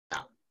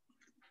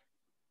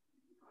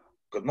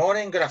Good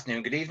morning, good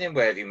afternoon, good evening,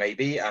 wherever you may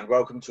be, and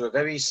welcome to a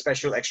very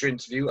special extra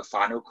interview, a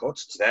Final Cut.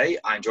 Today,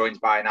 I'm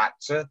joined by an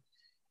actor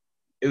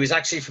who is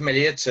actually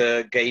familiar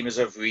to gamers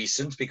of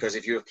recent, because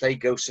if you have played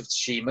Ghosts of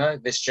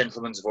Tsushima, this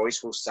gentleman's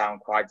voice will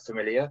sound quite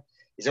familiar.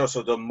 He's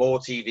also done more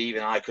TV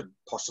than I could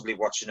possibly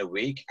watch in a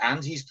week,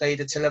 and he's played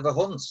Attila the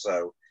Hun.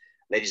 So,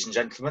 ladies and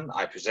gentlemen,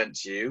 I present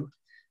to you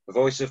the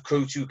voice of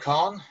Kutu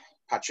Khan,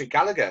 Patrick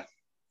Gallagher.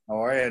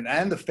 All right,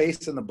 and the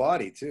face and the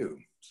body too.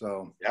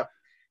 So yep.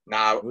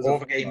 Now, all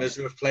the gamers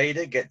who have played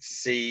it get to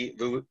see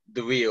the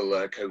real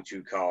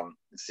Kutu Khan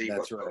and see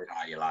what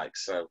you like.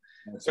 So,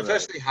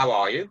 firstly, how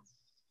are you?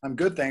 I'm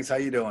good, thanks. How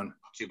you doing?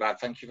 Not too bad,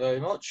 thank you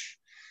very much.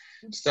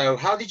 So,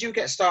 how did you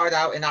get started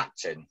out in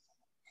acting?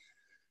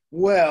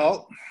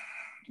 Well,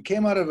 I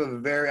came out of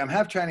I'm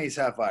half Chinese,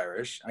 half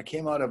Irish. I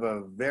came out of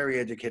a very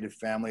educated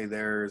family.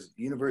 There's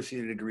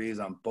university degrees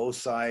on both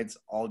sides,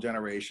 all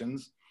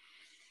generations.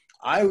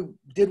 I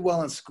did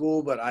well in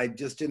school, but I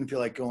just didn't feel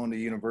like going to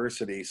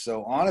university.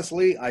 So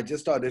honestly, I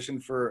just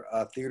auditioned for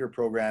a theater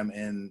program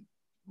in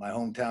my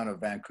hometown of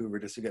Vancouver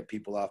just to get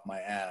people off my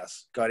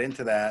ass. Got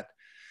into that.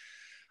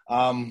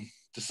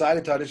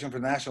 Decided to audition for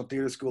the National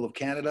Theatre School of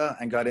Canada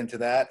and got into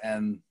that.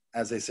 And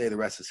as they say, the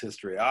rest is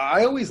history.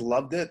 I always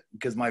loved it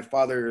because my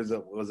father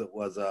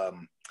was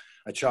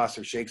a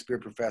Chaucer Shakespeare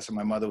professor.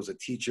 My mother was a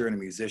teacher and a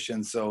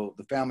musician. So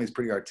the family's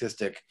pretty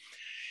artistic.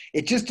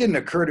 It just didn't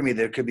occur to me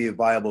that it could be a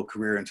viable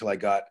career until I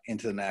got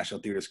into the National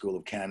Theatre School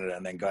of Canada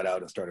and then got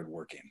out and started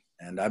working.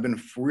 And I've been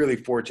really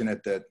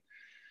fortunate that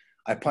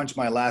I punched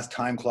my last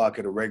time clock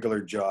at a regular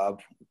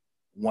job,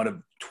 one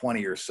of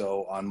 20 or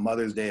so, on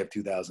Mother's Day of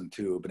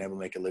 2002. I've been able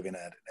to make a living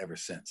at it ever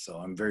since. So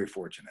I'm very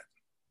fortunate.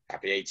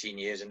 Happy 18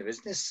 years in the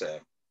business, sir.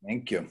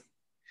 Thank you.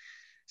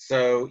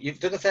 So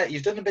you've done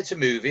a bit of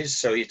movies.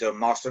 So you've done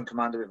Master and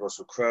Commander with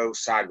Russell Crowe,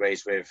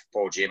 Sideways with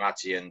Paul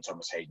Giamatti and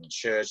Thomas Hayden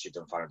Church. You've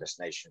done Final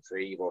Destination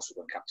 3. You've also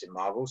done Captain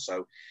Marvel.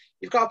 So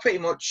you've got a pretty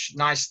much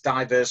nice,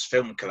 diverse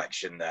film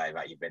collection there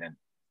that you've been in.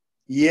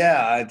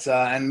 Yeah, it's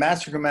and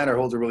Master Commander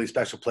holds a really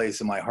special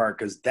place in my heart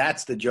because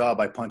that's the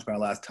job I punched my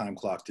last time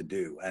clock to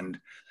do. And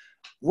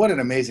what an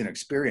amazing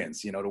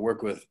experience, to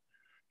work with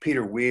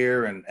Peter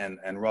Weir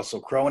and Russell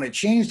Crowe. And it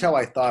changed how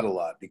I thought a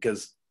lot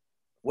because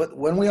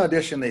when we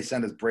audition, they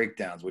send us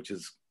breakdowns, which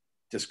is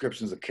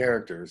descriptions of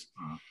characters.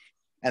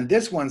 And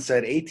this one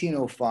said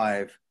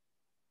 1805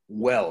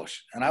 Welsh.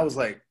 And I was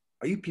like,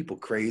 are you people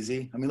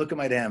crazy? I mean, look at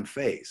my damn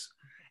face.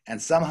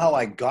 And somehow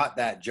I got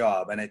that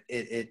job, and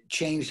it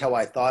changed how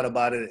I thought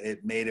about it.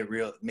 It made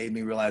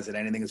me realize that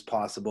anything is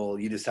possible.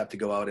 You just have to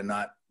go out and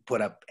not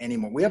put up any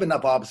more. We have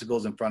enough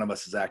obstacles in front of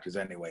us as actors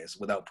anyways,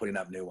 without putting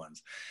up new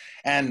ones.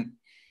 And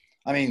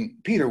I mean,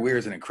 Peter Weir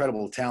is an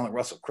incredible talent.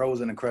 Russell Crowe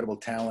is an incredible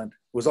talent.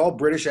 It was all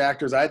British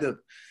actors. I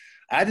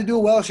had to do a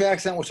Welsh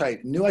accent, which I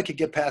knew I could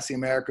get past the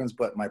Americans,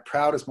 but my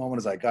proudest moment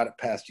is I got it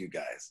past you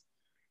guys.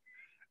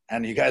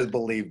 And you guys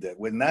believed it.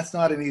 When that's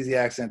not an easy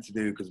accent to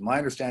do, because my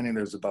understanding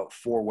there's about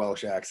 4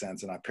 Welsh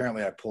accents, and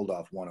apparently I pulled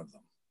off one of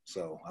them.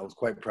 So I was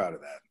quite proud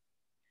of that.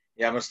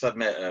 Yeah, I must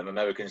admit,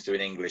 Americans doing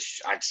English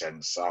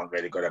accents aren't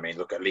really good. I mean,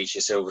 look at Alicia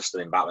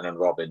Silverstone in Batman and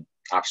Robin.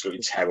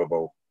 Absolutely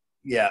terrible.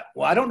 Yeah,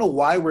 well, I don't know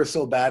why we're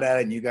so bad at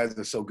it and you guys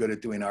are so good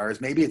at doing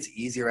ours. Maybe it's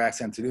easier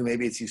accent to do.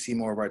 Maybe it's you see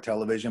more of our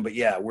television. But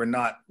yeah, we're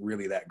not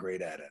really that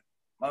great at it.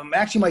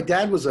 Actually, my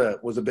dad was a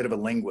bit of a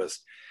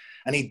linguist,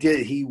 and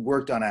he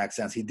worked on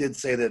accents. He did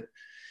say that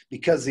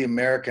because the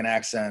American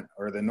accent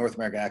or the North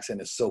American accent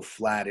is so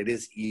flat, it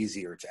is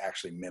easier to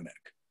actually mimic.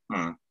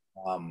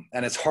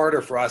 And it's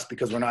harder for us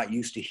because we're not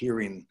used to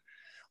hearing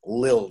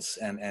lilts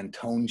and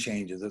tone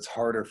changes. It's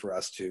harder for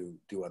us to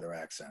do other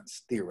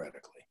accents,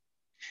 theoretically.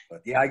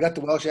 But yeah, I got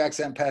the Welsh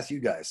accent past you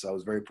guys, so I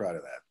was very proud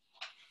of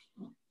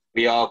that.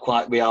 We are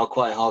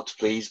quite hard to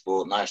please,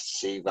 but nice to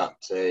see that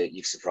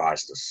you've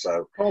surprised us.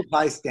 So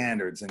high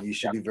standards, and you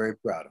should be very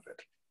proud of it.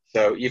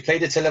 So you've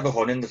played Attila the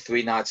Hun in the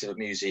 3 Nights at the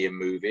Museum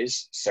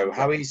movies. So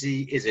how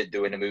easy is it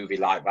doing a movie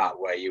like that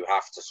where you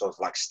have to sort of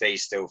like stay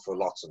still for a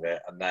lot of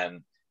it, and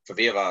then for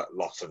the other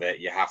lot of it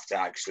you have to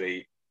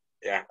actually,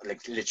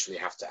 literally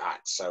have to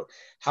act? So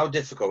how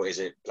difficult is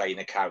it playing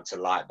a character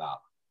like that?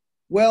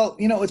 Well,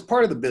 it's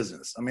part of the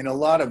business. I mean, a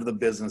lot of the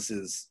business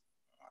is,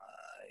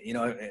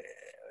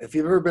 if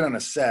you've ever been on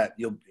a set,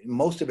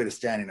 most of it is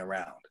standing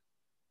around,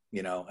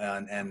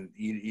 and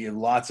you have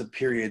lots of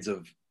periods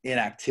of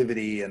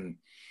inactivity, and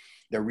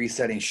they're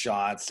resetting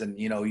shots, and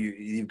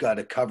you've got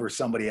to cover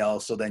somebody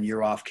else, so then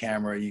you're off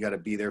camera, you got to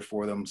be there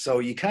for them. So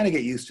you kind of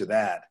get used to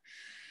that.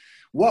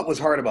 What was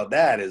hard about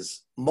that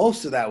is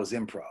most of that was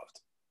improv.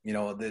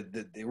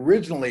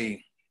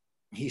 Originally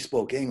he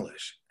spoke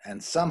English,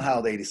 and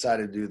somehow they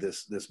decided to do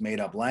this made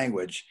up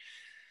language.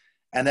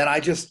 And then I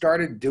just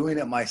started doing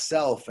it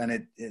myself.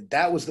 And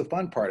that was the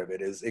fun part of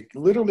it, is it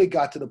literally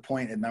got to the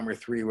point at number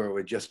 3 where it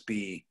would just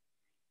be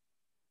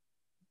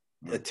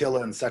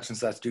Attila and such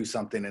do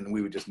something, and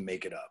we would just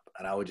make it up.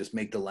 And I would just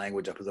make the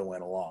language up as I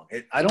went along.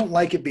 I don't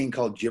like it being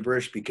called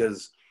gibberish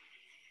because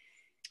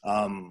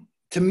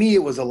to me,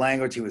 it was a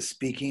language he was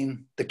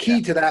speaking. The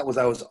key to that was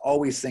I was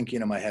always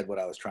thinking in my head what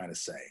I was trying to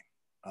say.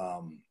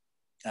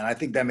 And I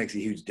think that makes a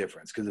huge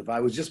difference, because if I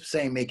was just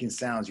saying making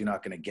sounds, you're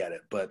not going to get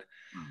it. But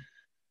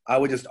I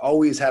would just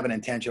always have an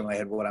intention in my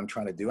head what I'm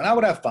trying to do. And I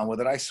would have fun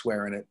with it. I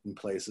swear in it in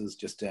places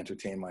just to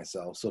entertain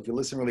myself. So if you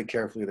listen really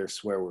carefully, there's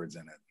swear words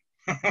in it.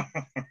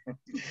 And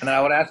then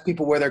I would ask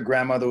people where their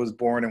grandmother was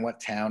born and what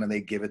town, and they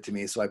give it to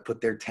me. So I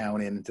put their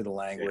town into the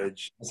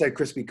language. I said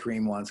Krispy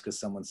Kreme once because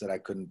someone said I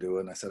couldn't do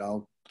it. And I said,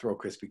 I'll throw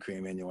Krispy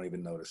Kreme in. You won't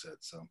even notice it.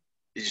 So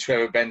did you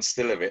swear with Ben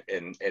Stiller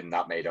in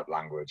that made-up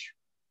language?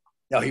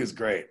 No, he was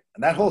great.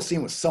 And that whole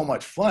scene was so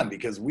much fun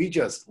because we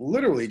just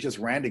literally just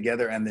ran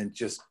together, and then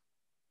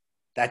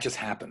that just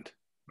happened.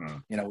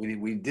 You know,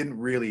 we didn't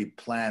really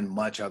plan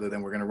much other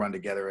than we're going to run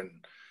together and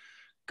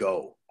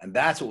go. And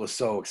that's what was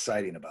so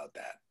exciting about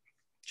that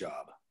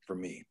job for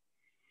me.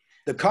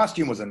 The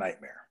costume was a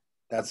nightmare.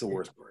 That's the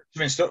worst part.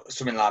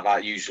 Something like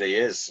that usually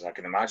is, I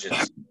can imagine.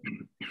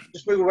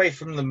 Just move away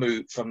from the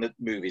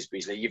movies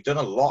briefly. You've done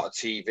a lot of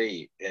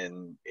TV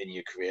in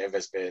your career.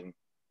 There's been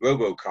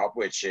RoboCop,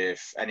 which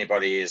if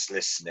anybody is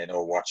listening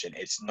or watching,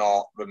 it's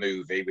not the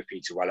movie with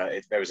Peter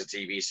Weller. There was a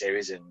TV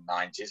series in the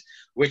 90s,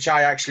 which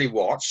I actually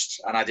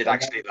watched, and I did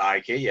actually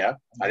like it, yeah.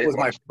 It was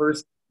my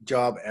first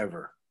job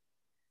ever.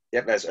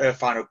 Yep, there's Earth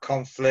Final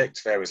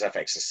Conflict, there was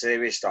FX the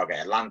series,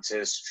 Stargate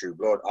Atlantis, True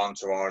Blood,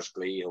 Entourage,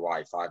 Glee,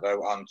 Hawaii Five-0,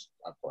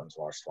 I put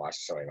Entourage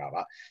twice, sorry about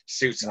that.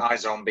 Suits,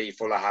 iZombie,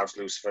 Fuller House,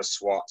 Lucifer,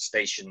 SWAT,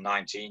 Station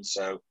 19,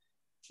 so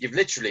you've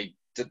literally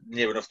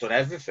near enough done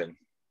everything.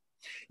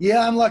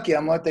 Yeah, I'm lucky.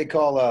 I'm what they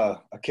call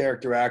a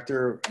character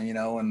actor, you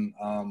know, and,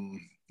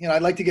 you know,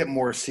 I'd like to get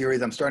more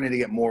series. I'm starting to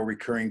get more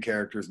recurring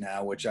characters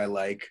now, which I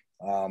like.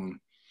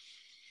 And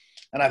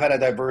I've had a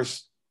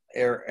diverse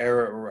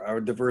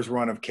diverse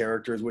run of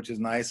characters, which is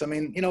nice. I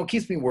mean, you know, it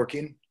keeps me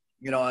working.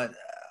 You know,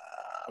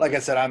 like I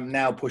said, I'm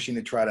now pushing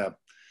to try to,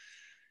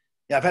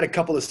 yeah, I've had a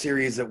couple of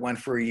series that went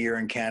for a year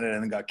in Canada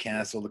and then got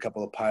canceled, a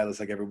couple of pilots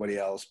like everybody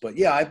else. But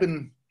yeah, I've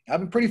been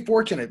pretty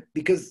fortunate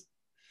because,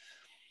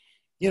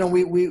 you know,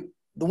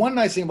 the one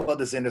nice thing about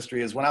this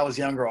industry is when I was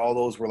younger, all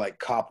those were like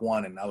cop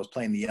one and I was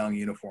playing the young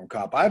uniform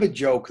cop. I have a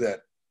joke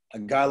that a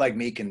guy like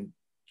me can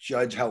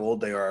judge how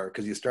old they are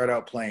because you start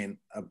out playing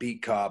a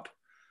beat cop,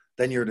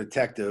 then you're a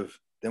detective,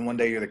 then one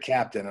day you're the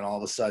captain, and all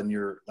of a sudden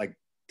you're like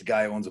the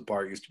guy who owns a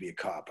bar used to be a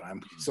cop. And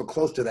I'm so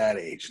close to that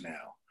age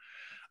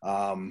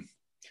now.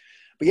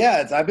 But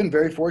yeah, I've been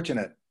very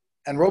fortunate.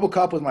 And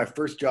RoboCop was my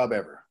first job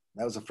ever.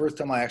 That was the first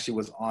time I actually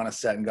was on a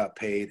set and got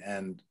paid,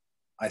 and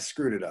I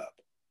screwed it up.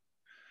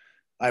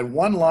 I had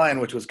one line,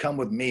 which was "come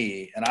with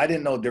me," and I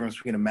didn't know the difference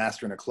between a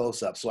master and a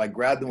close-up. So I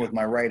grabbed them with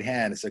my right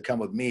hand and said, "come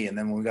with me." And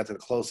then when we got to the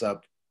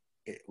close-up,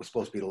 it was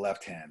supposed to be the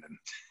left hand. And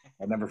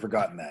I've never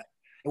forgotten that.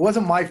 It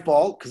wasn't my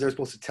fault because they're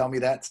supposed to tell me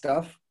that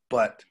stuff,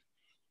 but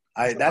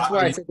that's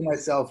why I said to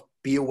myself,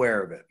 be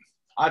aware of it.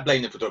 I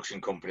blame the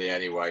production company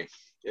anyway.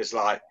 It's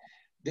like,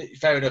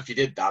 fair enough you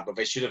did that, but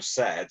they should have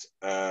said,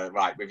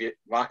 right, with your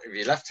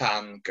left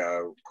hand,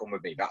 go, come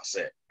with me. That's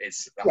it.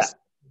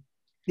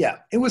 Yeah,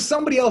 it was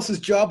somebody else's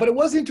job, but it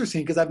was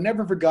interesting because I've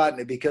never forgotten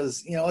it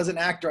because, you know, as an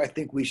actor, I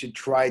think we should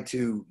try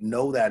to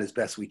know that as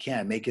best we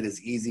can, make it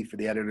as easy for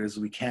the editors as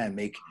we can,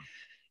 make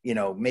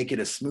it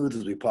as smooth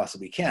as we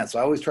possibly can. So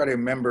I always try to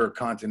remember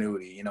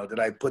continuity. You know, did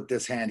I put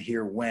this hand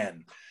here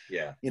when?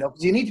 Yeah. You know,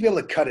 because you need to be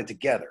able to cut it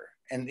together.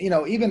 And, you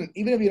know, even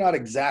if you're not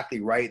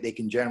exactly right, they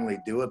can generally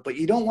do it, but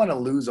you don't want to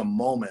lose a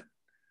moment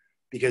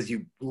because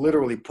you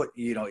literally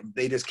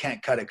they just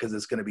can't cut it because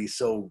it's going to be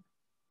so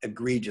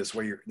egregious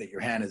that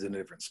your hand is in a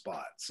different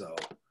spot. So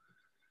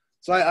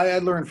I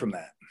learned from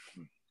that.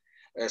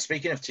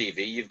 Speaking of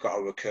TV, you've got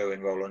a recurring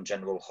role on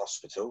General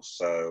Hospital.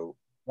 So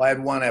I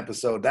had one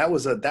episode. That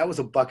was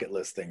a bucket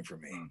list thing for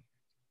me.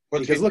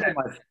 Because look at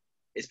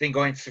it's been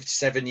going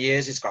 57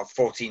 years. It's got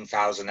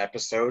 14,000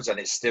 episodes, and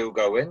it's still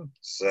going.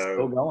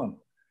 Still going.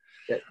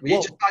 Were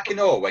you just back in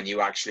awe when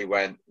you actually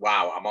went,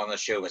 wow, I'm on a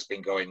show that's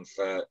been going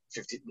for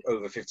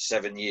over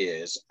 57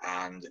 years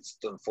and it's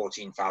done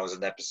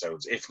 14,000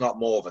 episodes, if not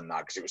more than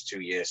that, because it was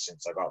 2 years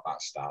since I got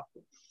that start.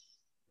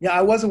 Yeah,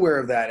 I was aware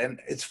of that. And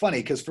it's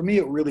funny because for me,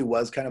 it really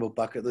was kind of a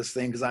bucket list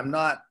thing because I'm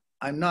not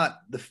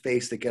the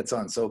face that gets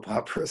on soap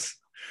operas.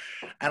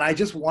 And I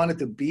just wanted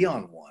to be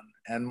on one.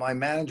 And my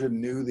manager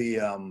knew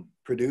the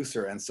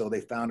producer, and so they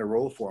found a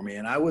role for me.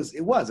 And it was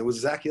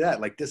exactly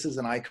that. Like, this is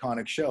an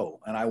iconic show,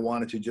 and I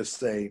wanted to just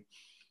say,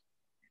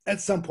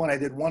 at some point, I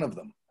did one of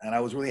them, and I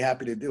was really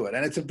happy to do it.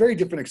 And it's a very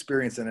different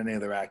experience than any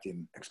other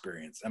acting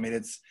experience. I mean,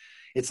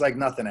 it's like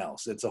nothing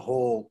else. It's a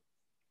whole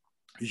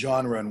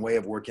genre and way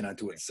of working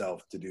unto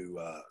itself to do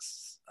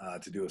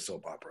a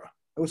soap opera.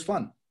 It was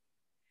fun.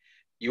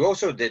 You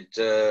also did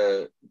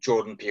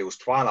Jordan Peele's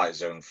Twilight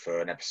Zone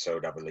for an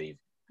episode, I believe.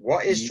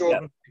 What is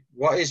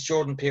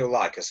Jordan Peele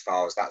like as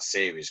far as that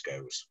series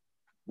goes?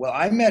 Well,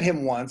 I met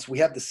him once. We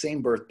have the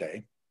same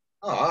birthday.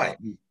 Oh, all right.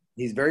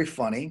 He's very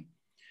funny.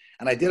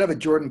 And I did have a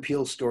Jordan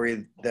Peele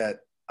story that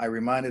I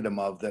reminded him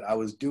of, that I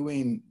was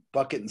doing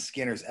Bucket and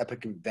Skinner's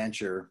Epic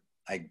Adventure,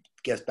 I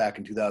guess back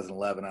in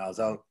 2011. I was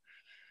out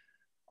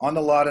on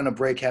the lot in a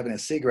break having a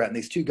cigarette, and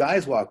these two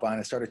guys walked by, and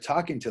I started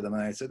talking to them,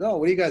 and I said, "Oh,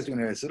 what are you guys doing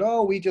here?" I said,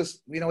 "Oh, we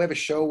just, we have a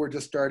show. We're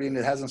just starting.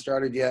 It hasn't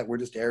started yet. We're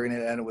just airing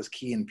it." And it was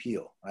Key and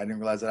Peele. I didn't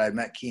realize that I had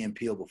met Key and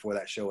Peele before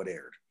that show had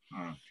aired.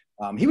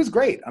 He was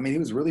great. I mean, he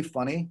was really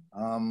funny.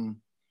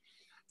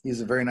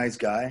 He's a very nice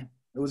guy.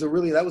 That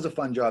was a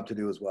fun job to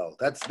do as well.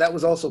 That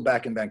was also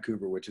back in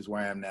Vancouver, which is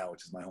where I am now,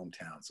 which is my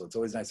hometown. So it's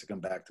always nice to come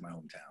back to my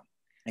hometown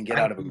and get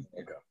out of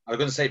America. I was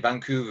going to say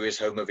Vancouver is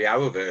home of the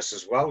Arrowverse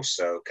as well.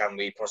 So can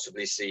we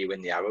possibly see you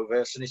in the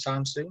Arrowverse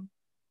anytime soon?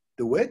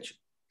 The which?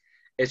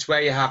 It's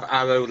where you have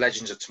Arrow,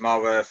 Legends of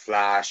Tomorrow,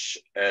 Flash,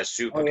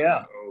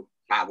 Supergirl,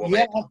 Batwoman.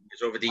 Yeah,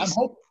 It's over these.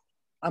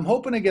 I'm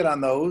hoping to get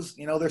on those.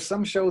 There's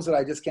some shows that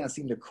I just can't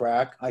seem to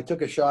crack. I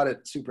took a shot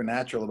at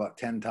Supernatural about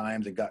 10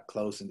 times and got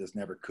close and just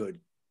never could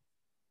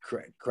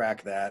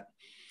crack that.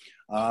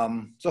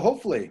 So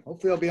hopefully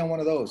I'll be on one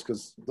of those,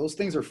 because those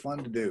things are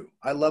fun to do.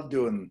 I love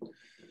doing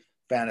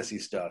fantasy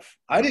stuff.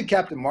 I did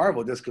Captain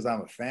Marvel just because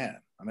I'm a fan.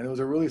 I mean, it was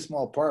a really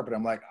small part, but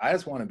I'm like, I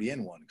just want to be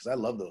in one because I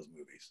love those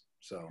movies.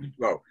 So,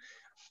 well,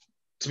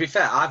 to be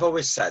fair, I've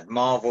always said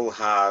Marvel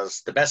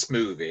has the best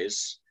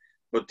movies,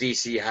 but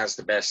DC has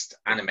the best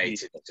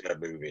animated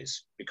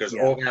movies, because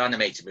all the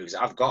animated movies,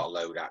 I've got a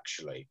load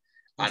actually.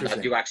 And I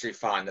do actually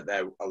find that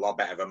they're a lot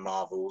better than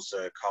Marvel's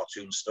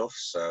cartoon stuff.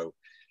 So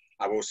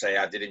I will say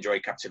I did enjoy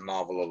Captain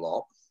Marvel a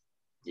lot.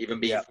 Even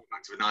being back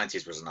to the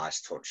 90s was a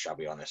nice touch, I'll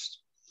be honest.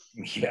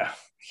 Yeah.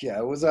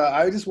 It was.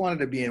 I just wanted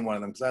to be in one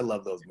of them because I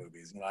love those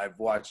movies. I've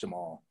watched them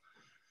all.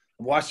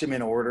 I've watched them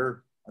in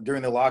order.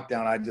 During the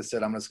lockdown, I just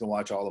said I'm just going to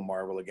watch all of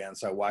Marvel again.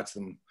 So I watched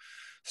them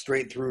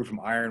straight through from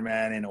Iron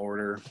Man in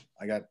order.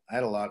 I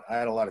had a lot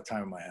of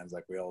time in my hands,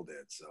 like we all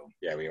did. So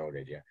yeah, we all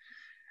did. Yeah.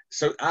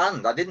 So,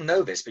 and I didn't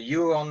know this, but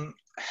you were on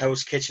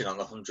Hell's Kitchen on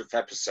the 100th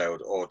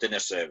episode, or Dinner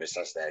Service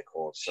as they're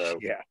called. So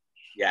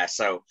yeah.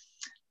 So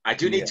I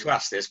do need to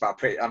ask this, but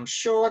I'm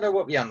sure I know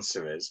what the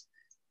answer is.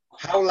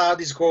 How loud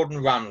is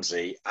Gordon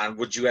Ramsay, and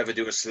would you ever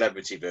do a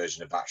celebrity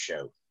version of that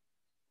show?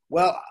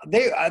 Well,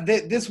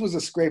 this was a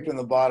scrape in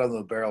the bottom of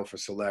the barrel for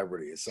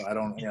celebrities. So I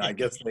don't, I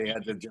guess they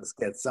had to just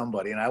get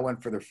somebody, and I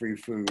went for the free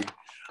food.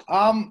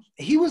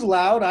 He was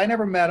loud. I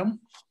never met him,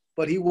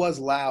 but he was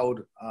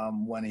loud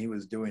when he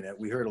was doing it.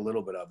 We heard a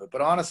little bit of it,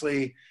 but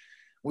honestly,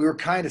 we were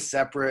kind of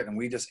separate, and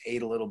we just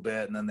ate a little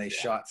bit, and then they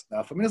shot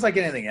stuff. I mean, it's like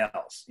anything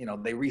else.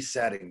 They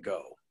reset and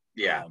go.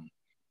 Yeah.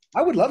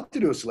 I would love to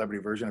do a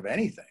celebrity version of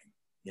anything.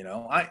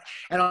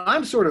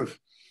 I'm sort of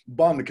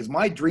bummed because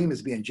my dream is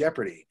to be in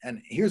Jeopardy.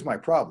 And here's my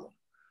problem.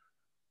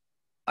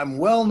 I'm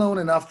well known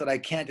enough that I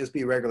can't just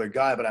be a regular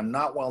guy, but I'm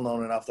not well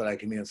known enough that I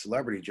can be in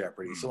celebrity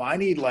Jeopardy. So I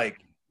need like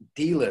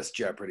D-list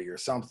Jeopardy or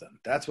something.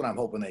 That's what I'm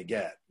hoping they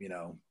get,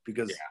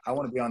 because I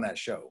want to be on that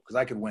show because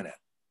I could win it.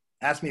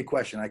 Ask me a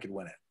question, I could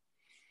win it.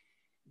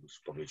 It's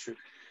probably true.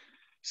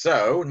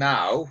 So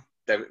now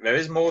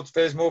there's more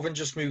than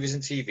just movies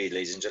and TV,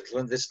 ladies and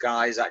gentlemen. This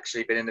guy's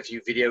actually been in a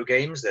few video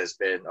games. There was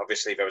a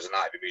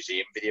Night at the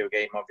Museum video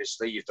game,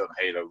 obviously. You've done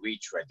Halo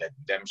Reach, Red Dead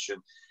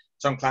Redemption,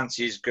 Tom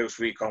Clancy's Ghost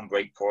Recon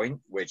Breakpoint,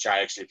 which I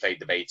actually played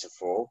the beta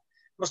for.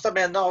 Must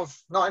admit,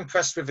 not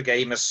impressed with the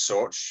game as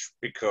such,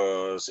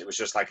 because it was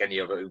just like any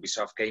other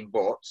Ubisoft game,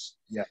 but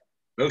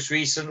most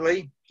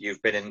recently,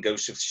 you've been in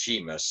Ghosts of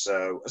Tsushima.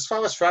 So as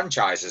far as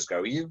franchises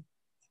go, you've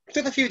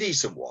done a few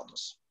decent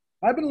ones.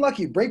 I've been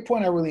lucky.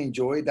 Breakpoint I really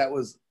enjoyed. That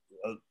was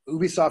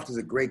Ubisoft is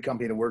a great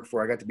company to work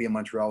for. I got to be in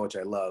Montreal, which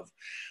I love.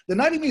 The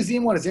Night at the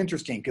Museum one is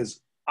interesting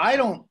because I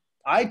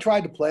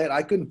tried to play it.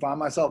 I couldn't find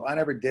myself. I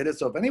never did it.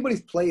 So if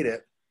anybody's played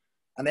it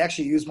and they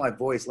actually used my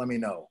voice, let me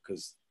know,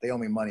 because they owe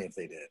me money if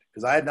they did,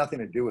 because I had nothing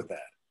to do with that.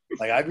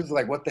 Like, I was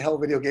like, what the hell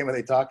video game are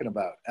they talking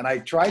about? And I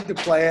tried to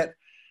play it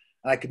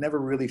and I could never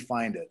really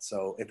find it.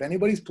 So if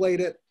anybody's played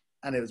it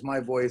and it was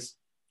my voice,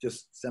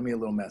 just send me a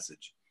little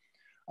message.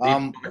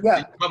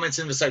 Comments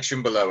in the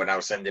section below, and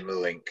I'll send him a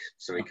link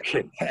so we can.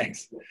 Okay,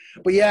 thanks.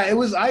 But yeah, it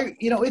was.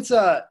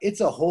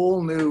 It's a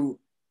whole new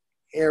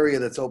area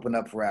that's opened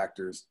up for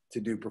actors to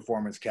do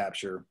performance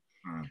capture,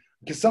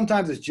 because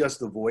sometimes it's just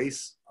the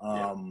voice,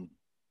 and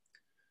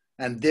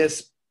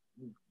this,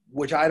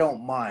 which I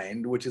don't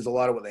mind, which is a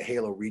lot of what the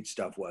Halo Reach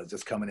stuff was,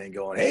 just coming in and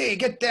going, "Hey,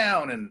 get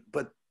down!"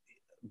 But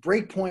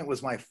Breakpoint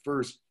was my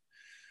first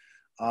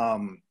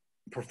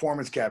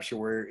performance capture,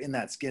 where in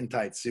that skin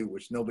tight suit,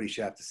 which nobody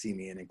should have to see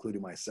me in,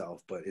 including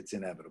myself, but it's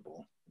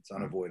inevitable, it's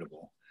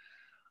unavoidable.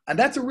 And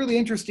that's a really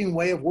interesting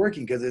way of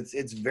working, because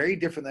it's very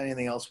different than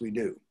anything else we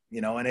do,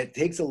 and it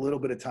takes a little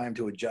bit of time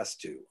to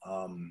adjust to,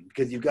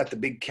 because you've got the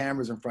big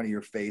cameras in front of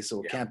your face,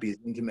 so it can't be as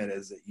intimate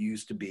as it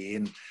used to be.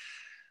 And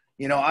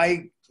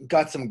I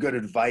got some good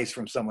advice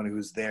from someone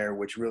who's there,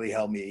 which really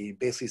helped me. He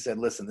basically said,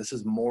 listen, this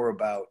is more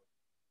about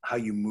how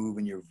you move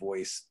in your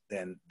voice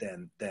than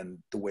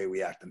the way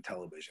we act on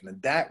television. And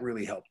that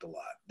really helped a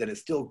lot, that it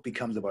still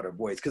becomes about our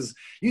voice. Because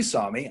you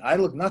saw me, I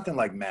look nothing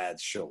like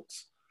Mads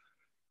Schultz.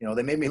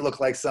 They made me look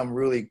like some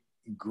really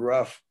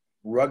gruff,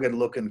 rugged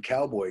looking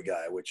cowboy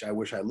guy, which I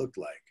wish I looked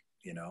like,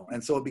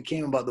 and so it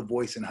became about the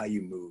voice and how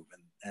you move.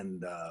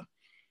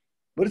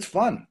 But it's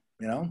fun,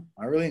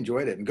 I really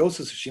enjoyed it. And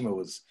Ghost of Tsushima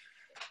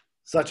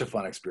Such a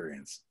fun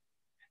experience.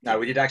 Now,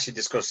 we did actually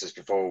discuss this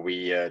before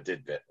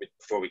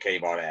before we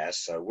came on air.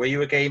 So, were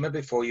you a gamer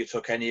before you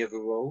took any of the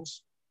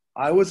roles?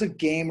 I was a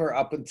gamer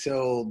up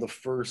until the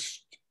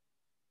first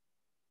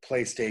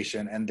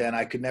PlayStation, and then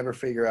I could never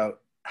figure out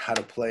how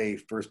to play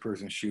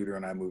first-person shooter,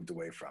 and I moved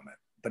away from it.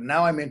 But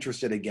now I'm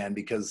interested again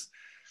because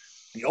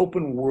the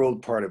open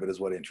world part of it is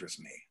what interests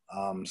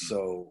me.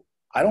 So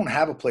I don't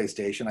have a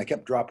PlayStation. I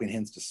kept dropping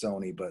hints to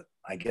Sony, but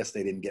I guess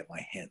they didn't get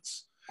my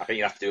hints. I think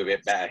you have to do a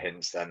bit better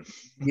hints then.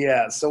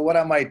 Yeah. So what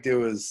I might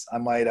do is I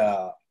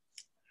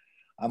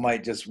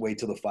might just wait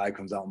till the 5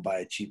 comes out and buy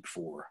a cheap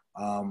 4.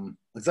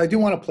 Because I do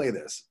want to play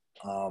this.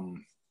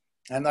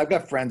 And I've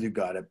got friends who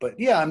got it, but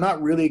yeah, I'm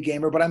not really a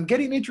gamer, but I'm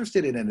getting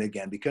interested in it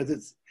again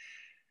because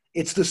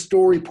it's the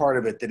story part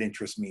of it that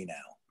interests me now.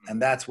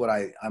 And that's what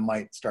I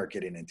might start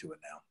getting into it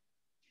now.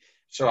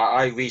 So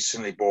I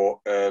recently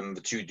bought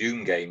the 2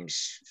 Doom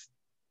games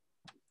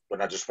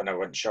when I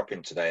went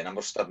shopping today, and I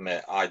must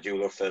admit I do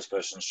love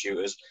first-person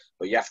shooters,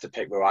 but you have to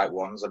pick the right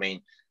ones. I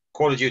mean,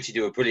 Call of Duty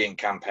do a brilliant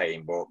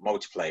campaign, but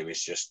multiplayer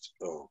is just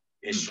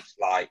just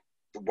like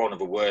one of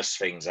the worst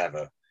things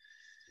ever.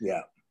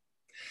 Yeah.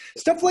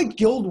 Stuff like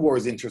Guild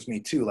Wars interests me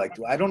too. Like,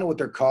 I don't know what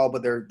they're called,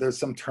 but there's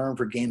some term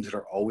for games that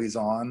are always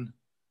on.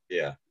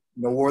 Yeah.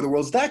 War of the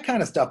Worlds, that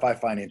kind of stuff I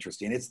find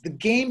interesting. It's the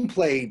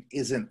gameplay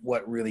isn't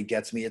what really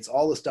gets me. It's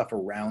all the stuff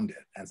around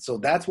it. And so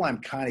that's why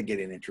I'm kind of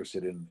getting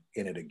interested in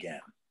it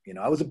again.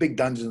 I was a big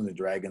Dungeons and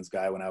Dragons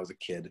guy when I was a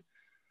kid.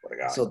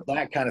 So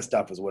that kind of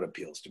stuff is what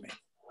appeals to me.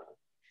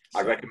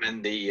 I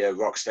recommend the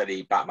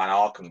Rocksteady Batman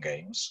Arkham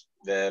games.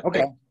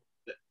 Okay.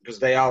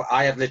 Because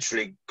I have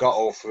literally got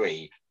all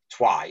 3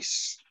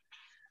 twice,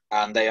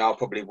 and they are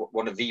probably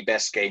one of the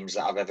best games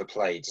that I've ever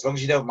played. As long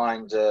as you don't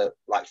mind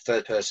like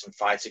third-person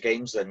fighter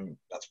games, then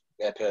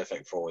they're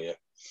perfect for you.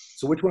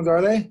 So which ones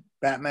are they?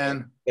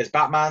 Batman? There's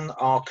Batman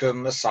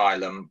Arkham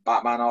Asylum,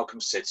 Batman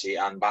Arkham City,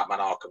 and Batman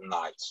Arkham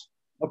Knight.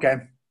 Okay.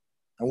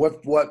 And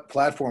what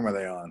platform are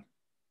they on?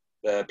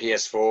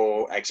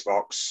 PS4,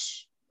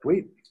 Xbox.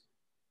 Sweet.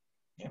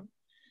 Yeah.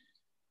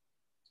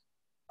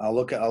 I'll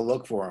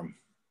look for them.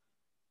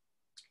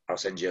 I'll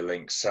send you a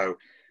link. So,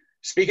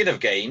 speaking of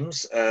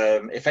games,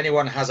 if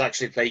anyone has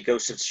actually played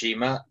Ghosts of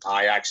Tsushima,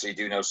 I actually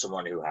do know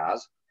someone who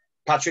has.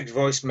 Patrick's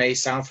voice may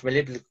sound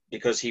familiar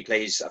because he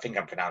plays, I think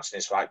I'm pronouncing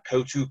this right,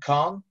 Khotun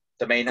Khan,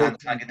 the main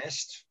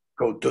antagonist.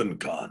 Khotun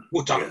Khan.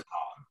 Khotun Khan.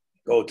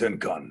 Khotun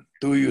Khan.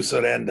 Do you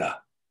surrender?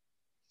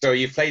 So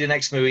you've played an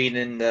ex-Marine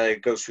in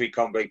Ghost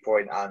Recon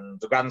Breakpoint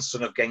and the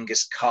grandson of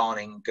Genghis Khan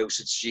in Ghost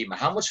of Tsushima.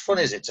 How much fun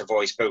is it to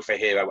voice both a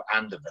hero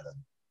and a villain?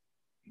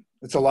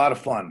 It's a lot of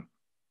fun.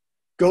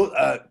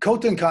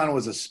 Khotun Khan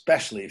was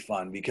especially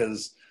fun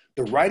because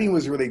the writing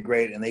was really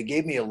great and they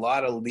gave me a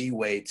lot of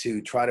leeway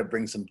to try to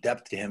bring some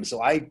depth to him.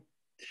 So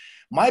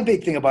my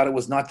big thing about it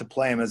was not to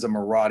play him as a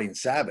marauding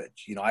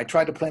savage. I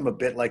tried to play him a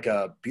bit like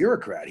a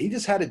bureaucrat. He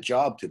just had a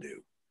job to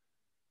do.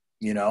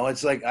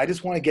 It's like, I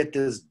just want to get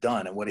this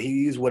done. And he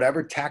used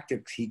whatever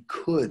tactics he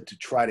could to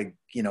try to,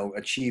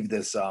 achieve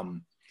this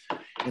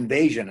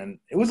invasion. And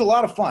it was a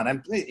lot of fun.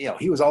 And,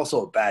 he was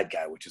also a bad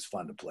guy, which is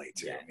fun to play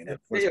too.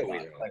 Yeah,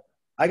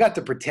 I got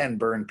to pretend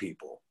burn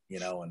people,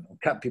 and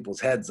cut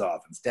people's heads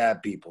off and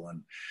stab people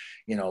and,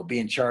 be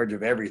in charge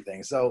of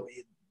everything. So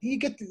you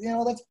get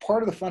to, that's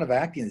part of the fun of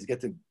acting is you get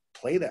to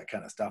play that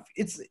kind of stuff.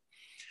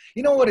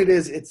 You know what it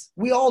is?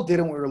 We all did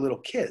it when we were little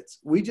kids.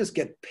 We just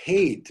get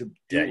paid to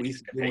do what we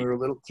used to do when we were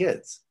little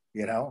kids,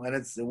 and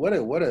it's what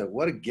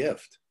a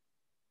gift.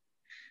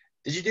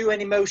 Did you do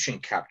any motion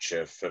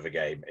capture for the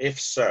game? If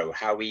so,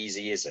 how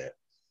easy is it?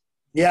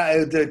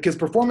 Yeah, because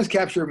performance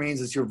capture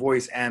means it's your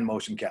voice and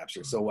motion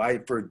capture. So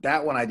for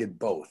that one, I did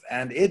both.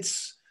 And it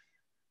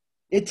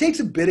takes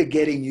a bit of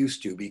getting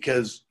used to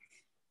because,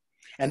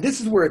 and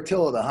this is where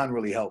Attila the Hun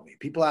really helped me.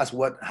 People ask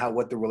what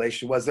the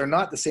relation was. They're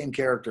not the same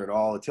character at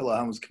all. Attila the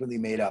Hun was completely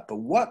made up. But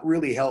what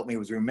really helped me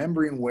was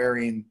remembering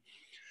wearing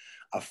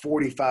a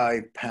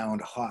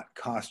 45-pound hot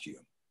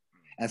costume.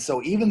 And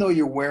so even though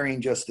you're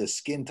wearing just this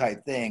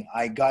skin-tight thing,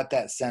 I got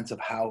that sense of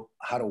how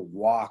to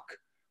walk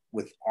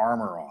with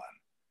armor on.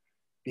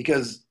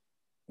 Because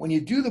when you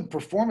do the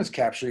performance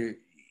capture,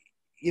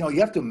 you're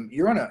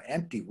in an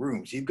empty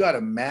room. So you've got to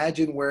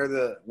imagine where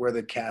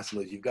the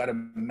castle is. You've got to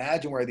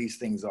imagine where these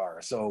things are.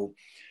 So,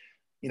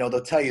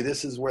 they'll tell you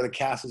this is where the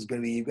castle is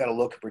going to be. You've got to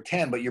look and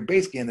pretend, but you're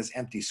basically in this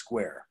empty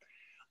square.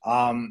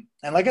 And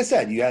like I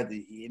said,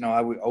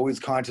 I was always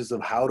conscious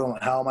of how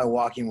am I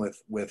walking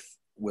with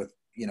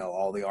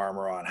all the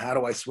armor on? How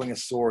do I swing a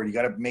sword? You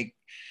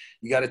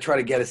got to try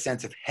to get a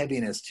sense of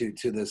heaviness to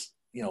this,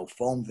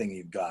 foam thing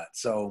you've got.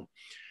 So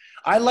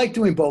I like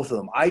doing both of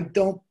them. I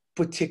don't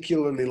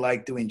particularly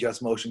like doing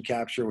just motion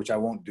capture, which I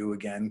won't do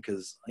again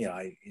because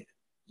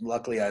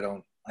luckily I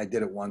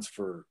did it once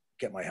for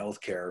get my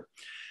health care.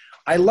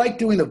 I like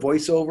doing the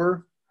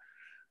voiceover.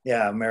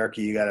 Yeah,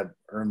 America, you got to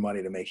earn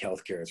money to make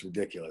healthcare. It's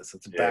ridiculous.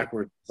 It's a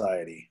backward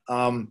society.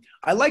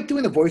 I like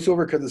doing the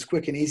voiceover because it's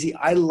quick and easy.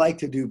 I like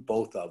to do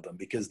both of them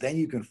because then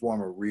you can form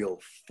a real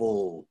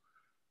full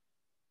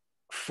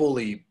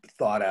fully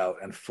thought out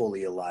and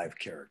fully alive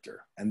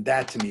character. And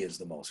that to me is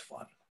the most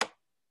fun.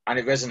 And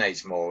it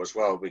resonates more as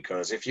well,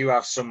 because if you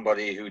have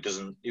somebody who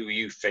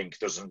you think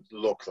doesn't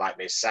look like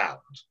they sound,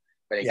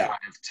 then it kind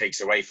of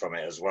takes away from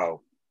it as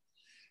well.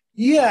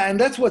 Yeah, and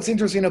that's what's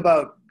interesting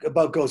about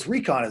Ghost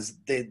Recon is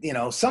they, you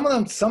know, some of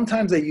them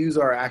sometimes they use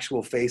our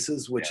actual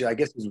faces, which I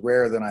guess is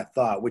rarer than I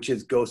thought, which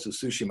is Ghosts of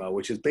Tsushima,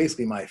 which is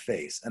basically my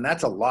face, and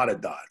that's a lot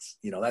of dots.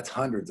 You know, that's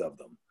hundreds of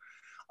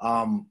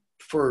them.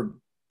 For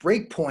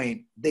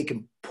Breakpoint, they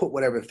can put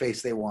whatever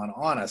face they want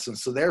on us, and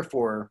so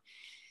therefore,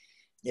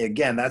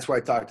 again, that's where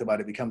I talked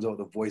about it becomes about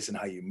the voice and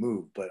how you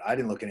move. But I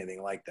didn't look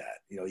anything like that.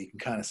 You know, you can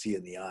kind of see it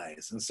in the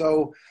eyes, and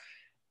so.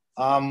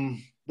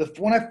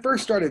 When I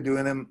first started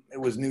doing them, it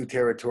was new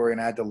territory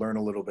and I had to learn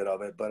a little bit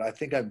of it, but I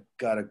think I've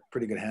got a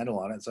pretty good handle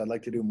on it. So I'd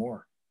like to do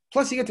more.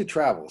 Plus you get to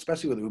travel,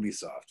 especially with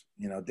Ubisoft,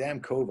 you know, damn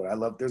COVID.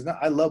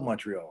 I love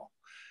Montreal.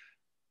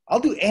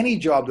 I'll do any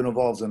job that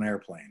involves an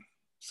airplane.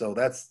 So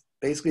that's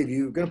basically, if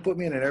you're going to put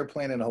me in an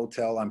airplane in a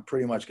hotel, I'm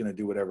pretty much going to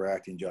do whatever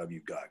acting job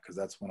you've got. Cause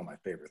that's one of my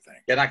favorite things.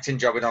 Get an acting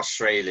job in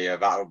Australia.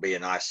 That would be a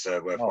nice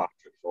worthwhile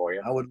trip for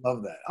you. I would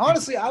love that.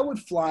 Honestly, I would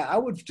fly.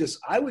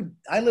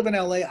 I live in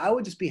LA. I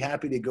would just be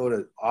happy to go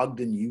to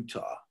Ogden,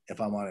 Utah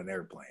if I'm on an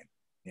airplane.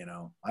 You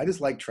know, I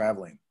just like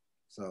traveling.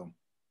 So.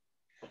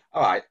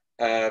 All right.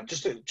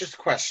 Just a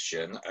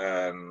question.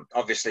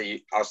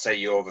 Obviously, I'll say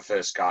you're the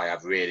first guy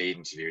I've really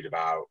interviewed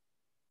about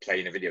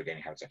playing a video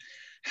game character.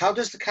 How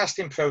does the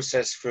casting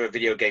process for a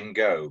video game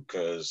go?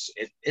 Because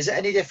is it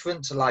any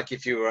different to like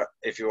if you're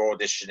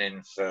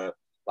auditioning for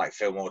like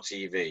film or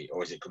TV,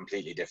 or is it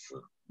completely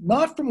different?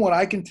 Not from what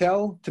I can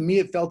tell. To me,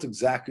 it felt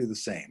exactly the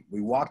same.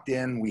 We walked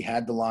in, we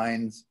had the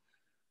lines,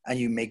 and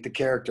you make the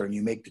character and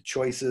you make the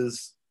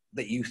choices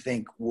that you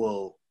think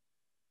will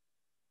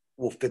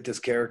fit this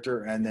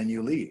character, and then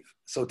you leave.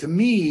 So to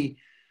me,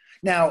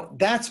 now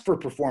that's for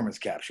performance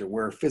capture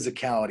where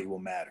physicality will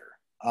matter.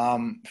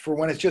 For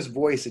when it's just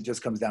voice, it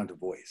just comes down to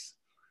voice.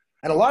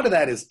 And a lot of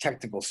that is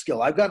technical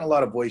skill. I've gotten a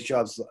lot of voice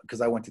jobs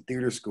because I went to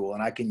theater school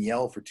and I can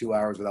yell for 2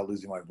 hours without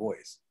losing my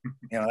voice.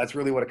 You know, that's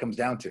really what it comes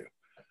down to.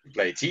 You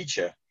play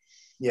teacher.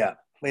 Yeah.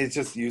 It's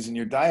just using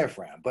your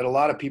diaphragm. But a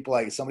lot of people,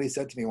 like somebody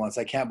said to me once,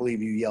 I can't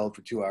believe you yelled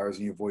for 2 hours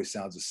and your voice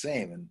sounds the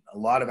same. And a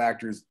lot of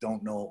actors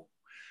don't know,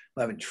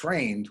 who haven't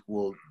trained,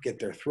 will get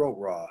their throat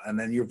raw. And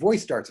then your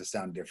voice starts to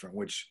sound different,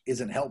 which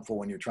isn't helpful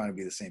when you're trying to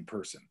be the same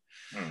person.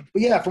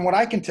 But yeah, from what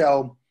I can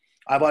tell,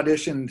 I've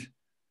auditioned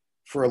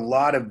for a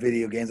lot of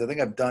video games. I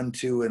think I've done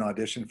 2 and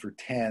auditioned for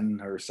 10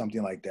 or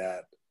something like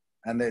that.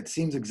 And it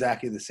seems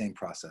exactly the same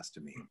process to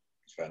me.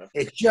 Fair enough.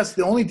 It's just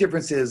the only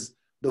difference is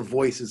the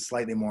voice is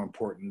slightly more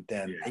important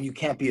than, and you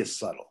can't be as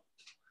subtle.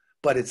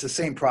 But it's the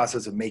same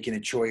process of making a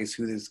choice,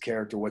 who this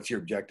character, what's your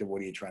objective,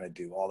 what are you trying to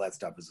do? All that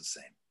stuff is the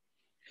same.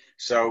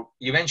 So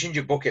you mentioned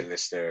your bucket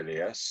list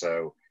earlier.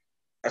 So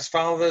as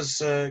far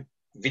as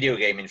video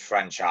gaming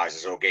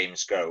franchises or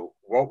games go,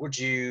 what would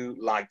you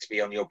like to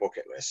be on your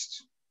bucket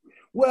list?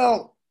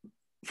 Well,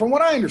 from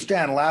what I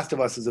understand, Last of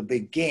Us is a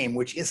big game,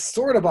 which is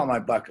sort of on my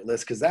bucket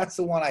list because that's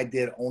the one I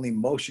did only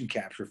motion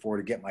capture for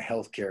to get my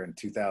health care in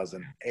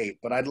 2008.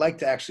 But I'd like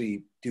to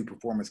actually do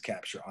performance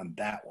capture on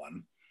that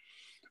one.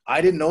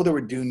 I didn't know there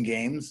were Dune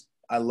games.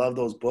 I love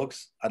those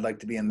books. I'd like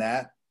to be in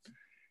that.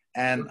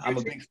 And I'm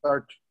a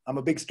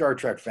big Star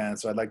Trek fan,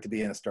 so I'd like to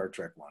be in a Star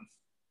Trek one.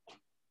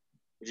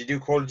 Would you do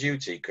Call of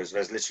Duty? Because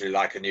there's literally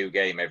like a new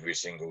game every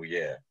single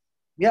year.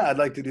 Yeah, I'd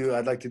like to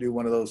do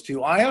one of those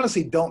too. I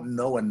honestly don't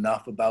know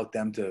enough about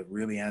them to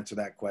really answer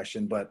that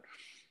question, but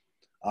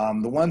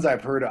the ones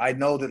I've heard, I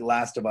know that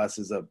Last of Us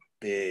is a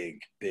big,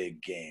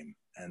 big game,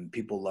 and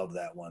people love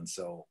that one.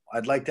 So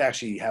I'd like to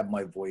actually have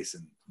my voice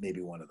in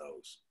maybe one of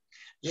those.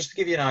 Just to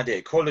give you an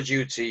idea, Call of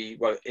Duty,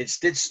 well, it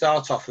did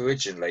start off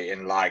originally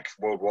in like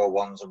World War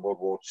Ones and World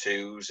War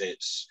Twos.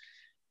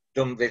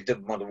 They've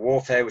done Modern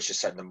Warfare, which is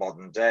set in the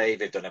modern day.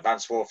 They've done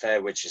Advanced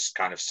Warfare, which is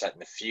kind of set in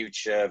the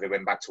future. They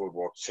went back to World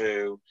War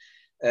II.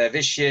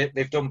 This year,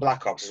 they've done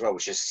Black Ops as well,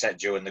 which is set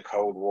during the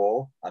Cold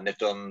War. And they've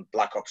done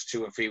Black Ops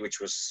 2 and 3, which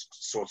was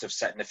sort of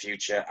set in the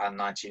future and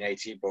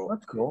 1980. But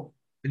that's cool.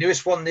 The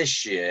newest one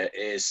this year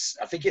is,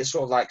 I think it's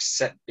sort of like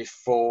set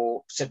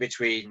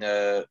between,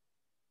 I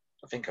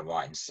think I'm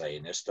right in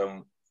saying this.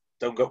 Don't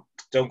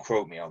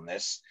quote me on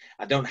this.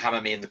 And don't hammer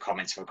me in the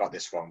comments if I've got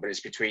this wrong, but it's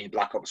between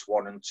Black Ops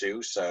 1 and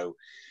 2. So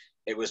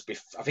I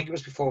think it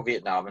was before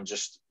Vietnam and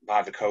just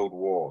by the Cold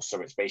War.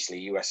 So it's basically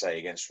USA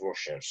against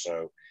Russia.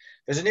 So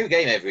there's a new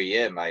game every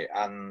year, mate.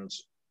 And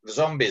the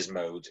zombies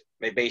mode,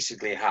 they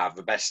basically have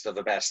the best of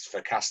the best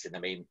for casting. I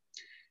mean,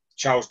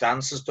 Charles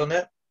Dance has done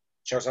it.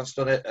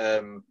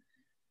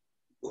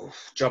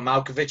 John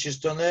Malkovich has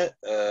done it.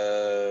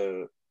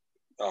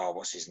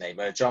 What's his name?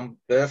 John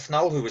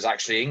Berthnall, who was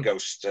actually in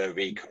Ghost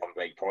Recon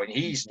Breakpoint.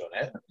 He's done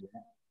it.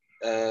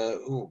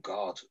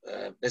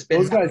 There's been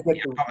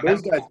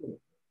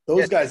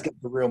those guys get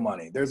the real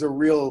money. There's a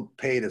real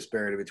pay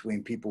disparity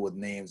between people with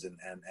names and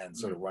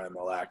sort of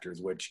run-of-the-mill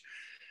actors, which,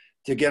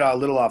 to get a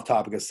little off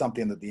topic, is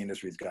something that the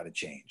industry's got to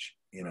change,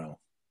 you know,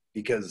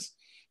 because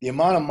the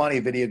amount of money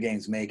video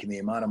games make and the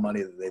amount of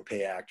money that they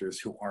pay actors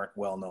who aren't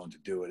well known to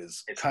do it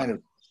is kind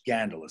of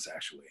scandalous,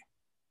 actually.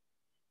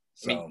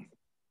 So, I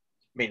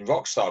mean,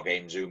 Rockstar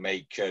Games, who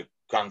make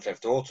Grand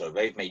Theft Auto,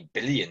 they've made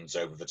billions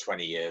over the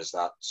 20 years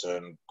that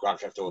Grand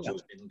Theft Auto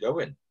has been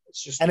going.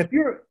 It's just, and if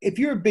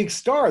you're a big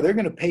star, they're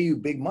going to pay you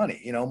big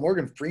money. You know,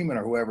 Morgan Freeman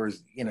or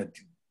whoever's, you know,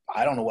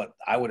 I don't know what,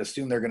 I would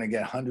assume they're going to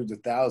get hundreds of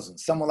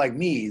thousands. Someone like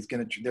me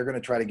they're going to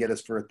try to get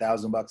us for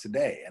 $1,000 a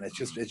day, and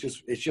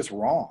it's just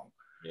wrong.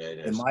 Yeah, it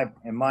is.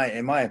 In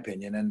my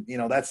opinion. And, you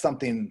know, that's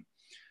something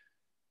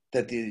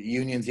that the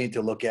unions need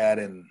to look at.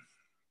 And,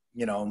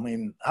 you know, I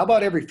mean, how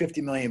about every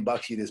 $50 million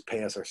you just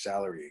pay us our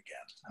salary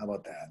again? How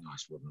about that?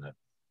 Nice, wouldn't it?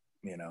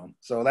 You know,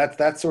 so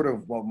that's sort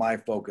of what my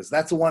focus.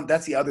 That's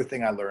the other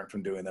thing I learned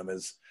from doing them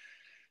is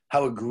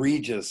how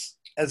egregious,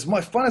 as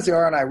much fun as they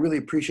are. And I really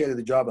appreciated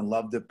the job and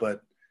loved it,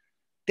 but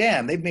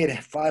damn, they've made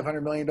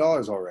 $500 million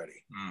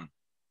already,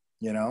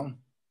 you know?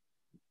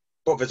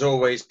 But there's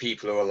always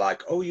people who are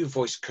like, oh, you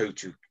voiced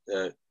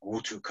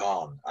Wutu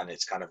Khan. And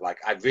it's kind of like,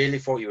 I really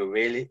thought you were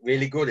really,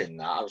 really good in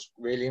that. I was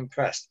really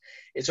impressed.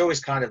 It's always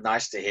kind of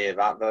nice to hear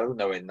that, though,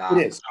 knowing that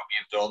the job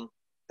you've done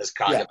has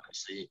kind of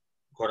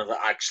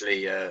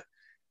actually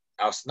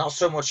not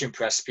so much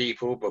impressed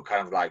people, but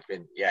kind of like,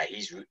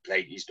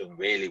 he's done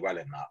really well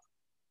in that.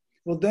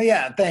 Well,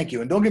 yeah, thank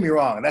you. And don't get me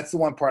wrong, that's the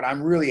one part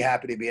I'm really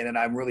happy to be in, and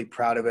I'm really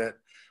proud of it.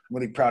 I'm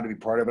really proud to be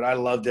part of it. I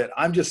loved it.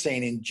 I'm just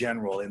saying in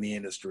general in the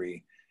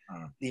industry,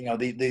 you know,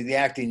 the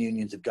acting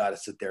unions have got to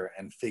sit there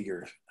and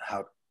figure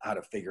how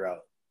to figure out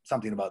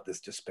something about this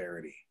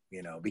disparity,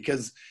 you know,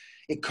 because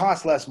it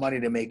costs less money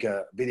to make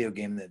a video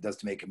game than it does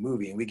to make a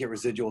movie, and we get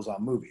residuals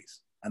on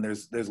movies, and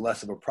there's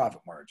less of a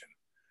profit margin,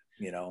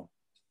 you know.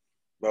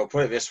 Well,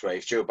 put it this way: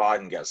 if Joe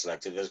Biden gets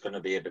elected,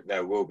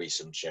 there will be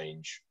some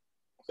change.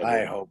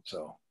 I hope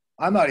so.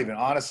 I'm not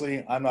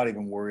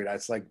even worried.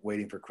 It's like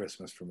waiting for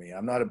Christmas for me.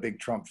 I'm not a big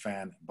Trump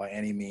fan by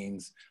any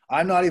means.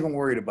 I'm not even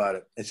worried about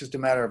it. It's just a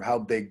matter of how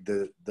big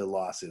the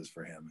loss is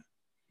for him.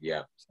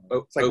 Yeah.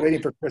 So it's like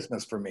waiting for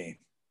Christmas for me.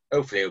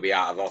 Hopefully he'll be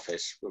out of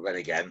office, but then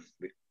again.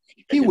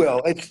 He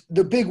will.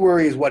 The big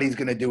worry is what he's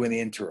going to do in the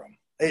interim.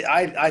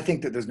 I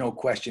think that there's no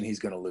question he's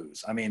going to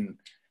lose. I mean,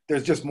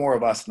 there's just more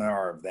of us than there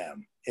are of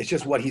them. It's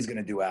just what he's going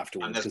to do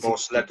afterwards. And there's more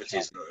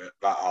celebrities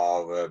that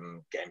are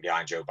getting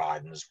behind Joe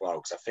Biden as well,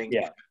 because I think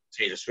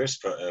Taylor Swift's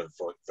put a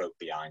vote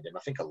behind him.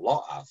 I think a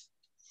lot have.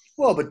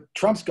 Well, but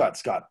Trump's got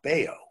Scott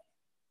Baio.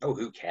 Oh,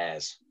 who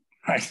cares?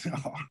 I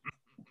know.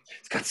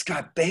 It's got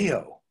Scott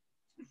Baio.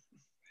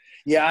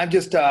 Yeah, I'm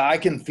just, I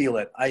can feel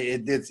it.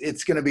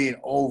 It's going to be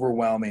an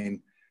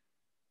overwhelming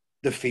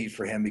defeat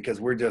for him because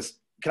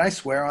can I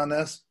swear on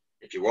this?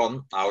 If you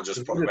want, I'll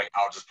just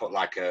put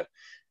like a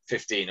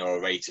 15 or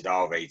a rated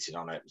R rating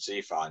on it. So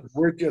you're fine.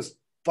 We're just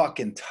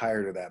fucking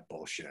tired of that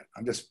bullshit.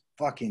 I'm just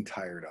fucking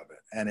tired of it.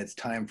 And it's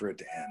time for it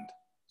to end.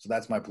 So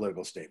that's my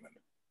political statement.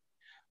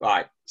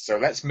 Right. So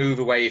let's move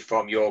away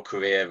from your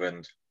career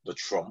and the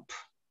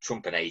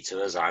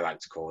Trumpinator, as I like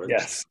to call it.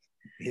 Yes.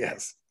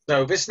 Yes.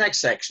 So this next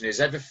section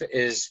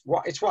is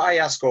what I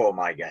ask all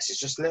my guests. It's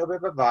just a little bit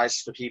of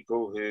advice for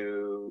people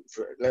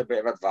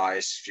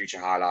future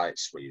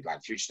highlights, what you'd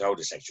like, future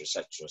notice, etc.,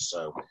 etc.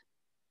 So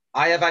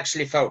I have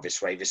actually felt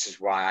this way. This is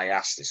why I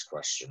asked this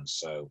question.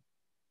 So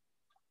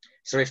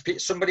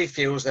if somebody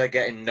feels they're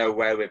getting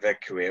nowhere with their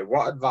career,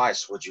 what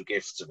advice would you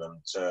give to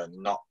them to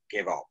not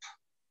give up?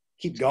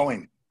 Keep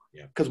going.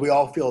 Yeah. Because we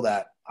all feel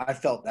that. I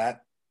felt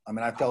that. I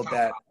mean, I felt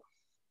that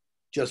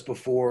just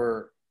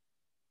before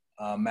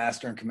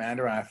Master and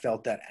Commander, and I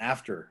felt that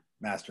after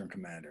Master and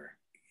Commander.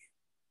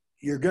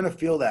 You're going to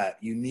feel that.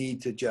 You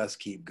need to just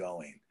keep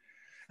going.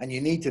 And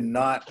you need to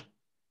not,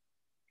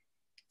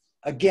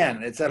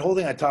 again, it's that whole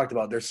thing I talked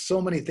about. There's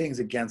so many things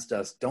against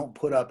us. Don't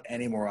put up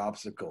any more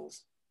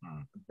obstacles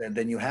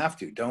than you have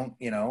to. Don't,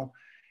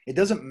 it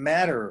doesn't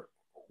matter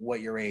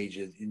what your age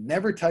is. You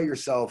never tell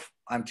yourself,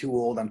 I'm too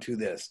old, I'm too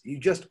this. You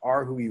just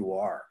are who you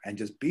are, and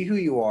just be who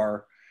you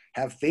are,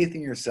 have faith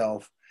in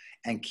yourself,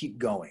 and keep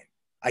going.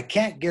 I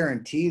can't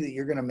guarantee that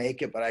you're going to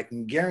make it, but I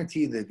can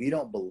guarantee that if you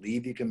don't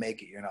believe you can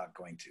make it, you're not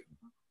going to.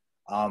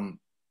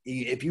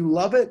 If you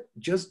love it,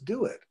 just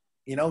do it.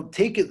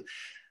 Take it.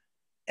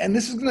 And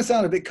this is going to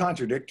sound a bit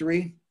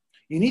contradictory.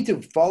 You need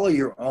to follow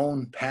your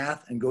own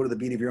path and go to the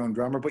beat of your own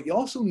drummer, but you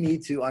also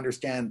need to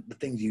understand the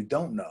things you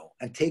don't know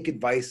and take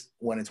advice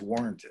when it's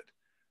warranted,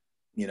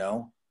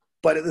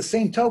 But at the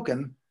same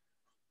token,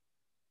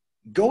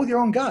 go with your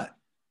own gut,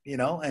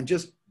 and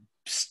just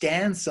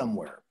stand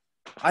somewhere.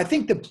 I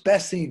think the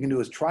best thing you can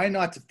do is try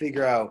not to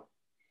figure out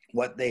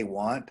what they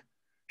want.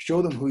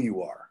 Show them who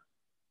you are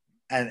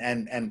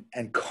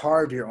and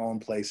carve your own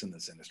place in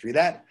this industry.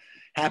 That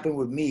happened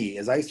with me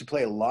as I used to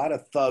play a lot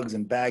of thugs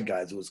and bad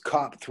guys. It was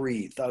Cop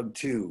 3, Thug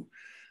 2.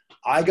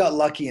 I got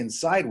lucky in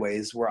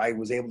Sideways where I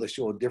was able to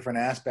show a different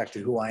aspect to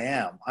who I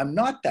am. I'm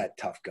not that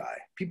tough guy.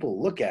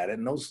 People look at it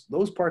and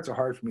those parts are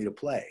hard for me to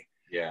play.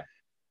 Yeah.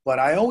 But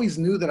I always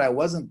knew that I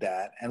wasn't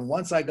that. And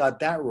once I got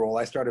that role,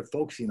 I started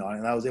focusing on it.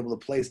 And I was able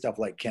to play stuff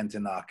like Ken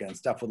Tanaka and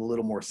stuff with a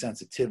little more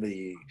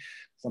sensitivity,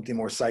 something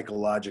more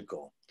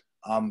psychological.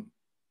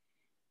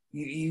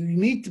 You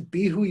need to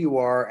be who you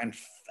are,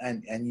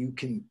 and you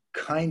can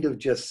kind of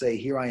just say,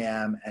 here I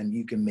am, and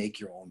you can make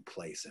your own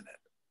place in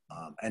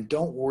it. And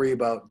don't worry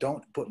about,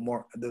 don't put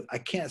more, I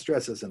can't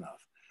stress this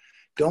enough.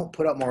 Don't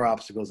put up more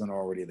obstacles than are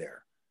already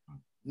there.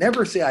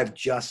 Never say, I've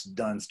just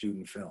done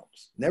student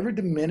films. Never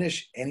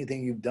diminish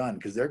anything you've done,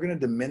 because they're going to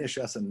diminish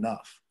us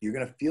enough. You're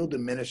going to feel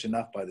diminished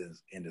enough by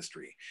this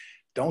industry.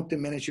 Don't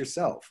diminish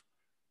yourself.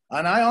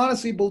 And I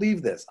honestly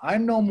believe this.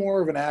 I'm no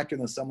more of an actor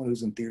than someone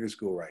who's in theater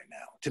school right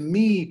now. To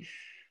me,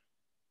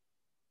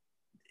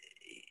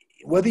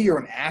 whether you're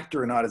an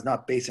actor or not is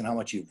not based on how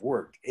much you've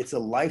worked. It's a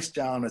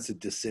lifestyle and it's a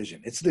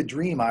decision. It's the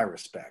dream I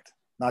respect,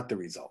 not the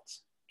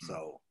results.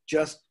 So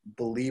just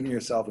believe in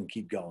yourself and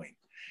keep going.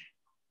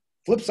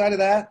 Flip side of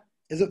that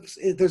is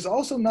there's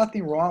also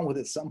nothing wrong with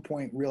at some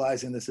point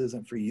realizing this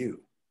isn't for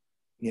you.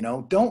 You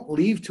know, don't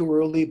leave too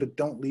early, but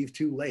don't leave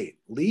too late.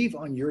 Leave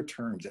on your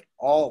terms at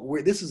all.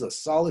 This is a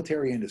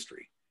solitary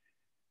industry.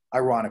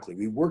 Ironically,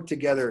 we work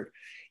together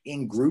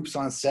in groups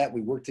on set.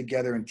 We work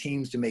together in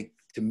teams to make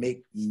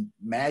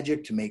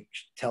magic,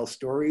 tell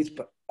stories.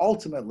 But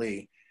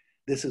ultimately,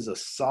 this is a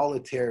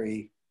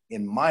solitary,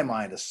 in my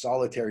mind, a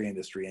solitary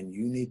industry, and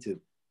you need to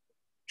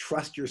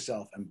trust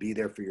yourself and be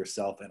there for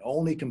yourself and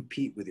only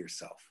compete with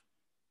yourself.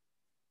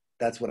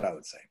 That's what I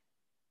would say.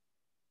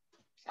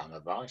 Sound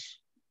advice.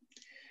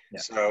 Yeah.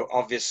 So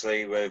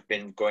obviously we've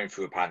been going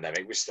through a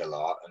pandemic, we still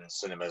are, and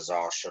cinemas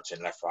are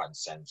shutting left, right and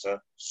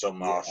centre.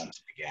 Some are shutting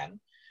again.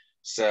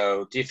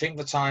 So do you think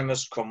the time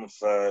has come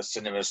for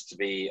cinemas to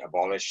be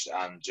abolished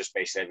and just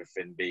basically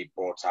everything be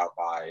bought out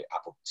by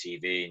Apple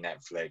TV,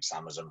 Netflix,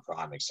 Amazon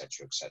Prime,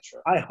 etc.,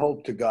 etc.? I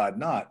hope to God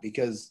not,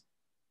 because,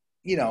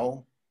 you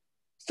know,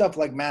 stuff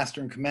like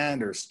Master and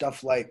Commander,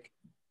 stuff like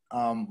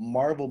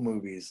Marvel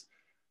movies,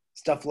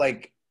 stuff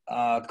like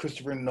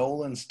Christopher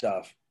Nolan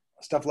stuff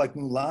like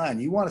Mulan,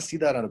 you want to see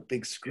that on a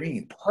big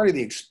screen. Part of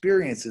the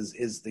experience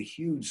is the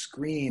huge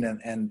screen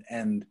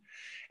and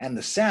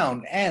the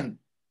sound. And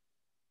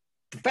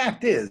the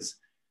fact is,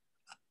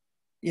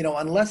 you know,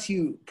 unless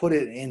you put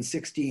it in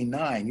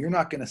 16:9, you're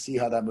not going to see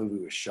how that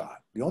movie was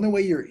shot. The only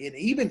way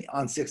even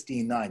on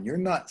 16:9, you're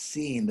not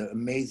seeing the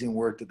amazing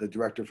work that the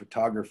director of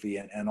photography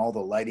and all the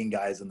lighting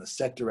guys and the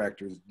set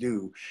directors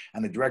do,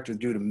 and the directors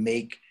do to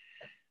make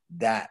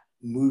that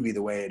movie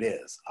the way it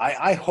is.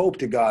 I hope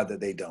to God that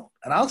they don't.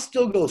 And I'll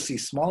still go see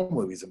small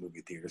movies in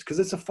movie theaters because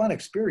it's a fun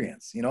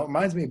experience. You know, it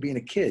reminds me of being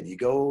a kid. You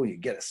go, you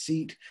get a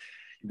seat,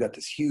 you've got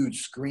this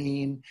huge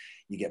screen,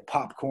 you get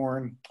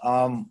popcorn.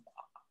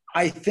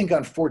 I think,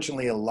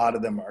 unfortunately, a lot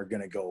of them are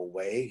going to go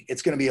away.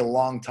 It's going to be a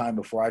long time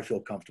before I feel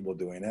comfortable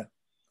doing it.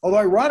 Although,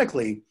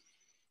 ironically,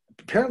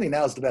 apparently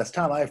now is the best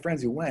time. I have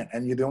friends who went,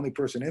 and you're the only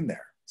person in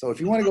there. So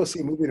if you want to go see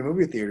a movie in a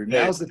movie theater,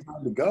 now's the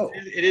time to go.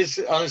 It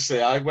is, honestly,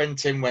 I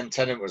went in when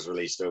Tenet was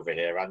released over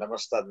here, and I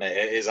must admit,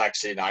 it is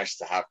actually nice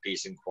to have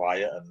peace and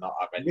quiet and not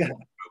have any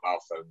mobile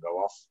phone go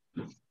off.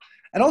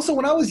 And also,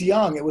 when I was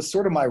young, it was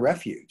sort of my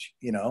refuge.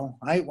 You know,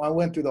 I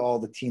went through all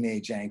the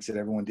teenage angst that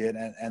everyone did,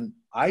 and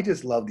I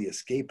just love the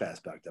escape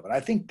aspect of it. I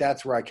think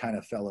that's where I kind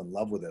of fell in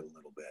love with it a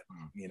little bit.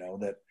 You know,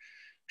 that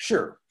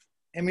sure,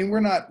 I mean,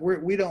 we're not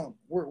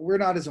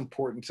as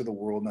important to the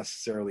world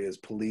necessarily as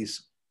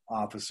police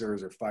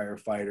officers or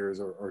firefighters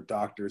or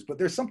doctors, but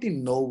there's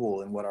something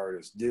noble in what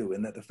artists do,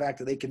 and that the fact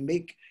that they can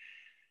make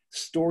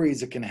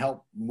stories that can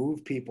help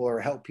move people or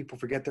help people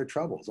forget their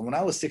troubles. And when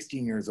I was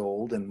 16 years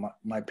old and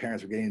my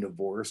parents were getting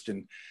divorced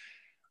and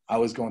I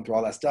was going through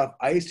all that stuff,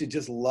 I used to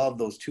just love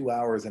those 2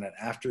 hours in an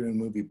afternoon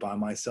movie by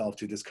myself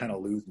to just kind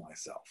of lose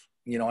myself,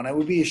 you know, and I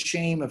would be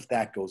ashamed if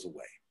that goes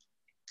away,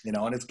 you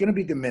know, and it's going to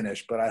be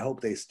diminished, but I hope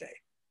they stay.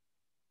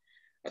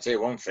 I'll tell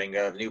you one thing,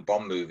 the new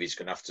Bond movie is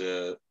going to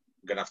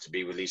have to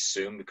be released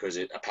soon because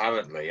it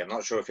apparently, I'm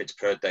not sure if it's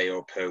per day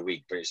or per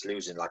week, but it's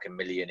losing like $1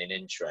 million in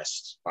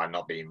interest by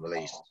not being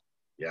released.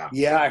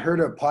 Yeah, I heard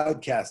a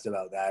podcast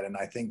about that, and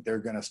I think they're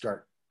going to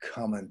start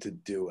coming to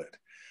do it.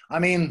 I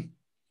mean,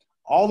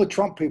 all the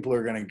Trump people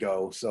are going to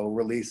go, so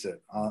release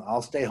it.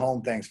 I'll stay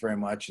home, thanks very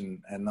much,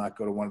 and not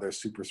go to one of their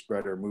super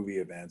spreader movie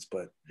events.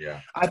 But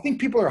yeah, I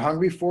think people are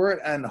hungry for it,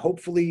 and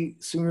hopefully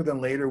sooner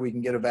than later we can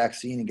get a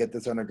vaccine and get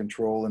this under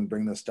control and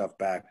bring this stuff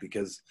back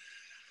because,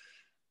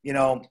 you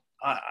know,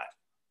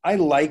 I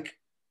like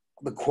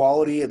the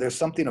quality. There's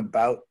something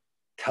about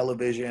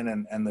television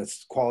and the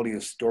quality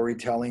of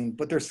storytelling,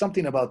 but there's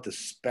something about the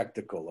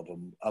spectacle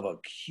of a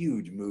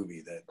huge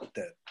movie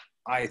that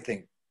I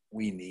think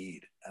we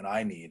need and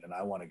I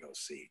want to go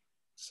see.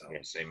 So yeah,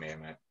 same here,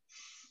 mate.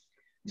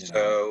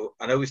 So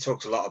I know we've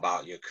talked a lot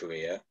about your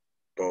career,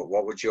 but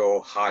what would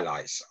your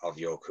highlights of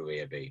your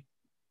career be?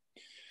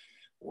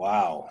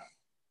 Wow.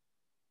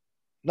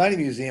 Night at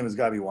the Museum has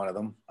got to be one of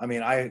them. I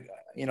mean,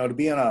 to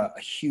be on a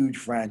huge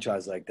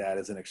franchise like that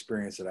is an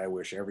experience that I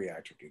wish every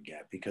actor could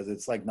get because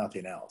it's like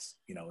nothing else.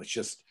 You know, it's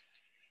just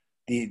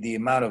the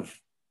amount of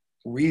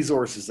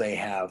resources they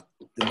have,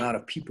 the amount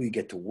of people you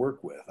get to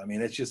work with. I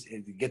mean,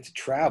 you get to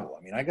travel.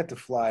 I mean, I got to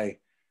fly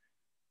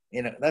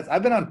You know,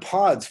 I've been on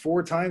pods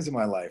 4 times in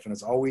my life, and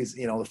it's always,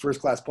 you know, the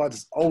first class pods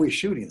is always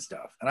shooting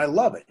stuff, and I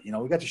love it. You know,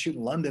 we got to shoot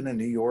in London and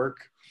New York.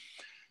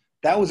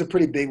 That was a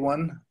pretty big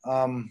one.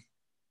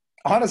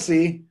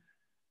 Honestly,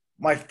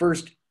 my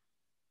first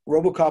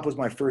RoboCop was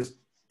my first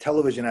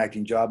television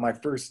acting job. My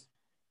first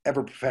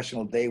ever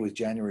professional day was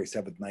January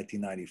 7th,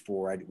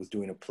 1994. I was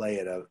doing a play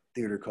at a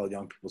theater called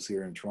Young People's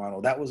Theater in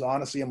Toronto. That was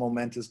honestly a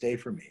momentous day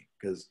for me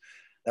because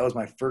that was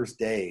my first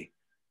day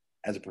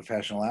as a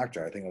professional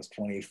actor. I think I was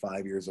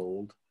 25 years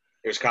old.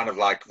 It was kind of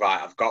like,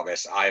 right, I've got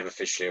this. I have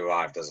officially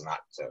arrived as an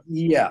actor.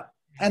 Yeah.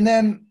 And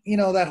then, you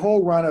know, that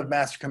whole run of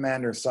Master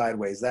Commander,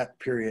 Sideways, that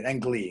period,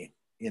 and Glee,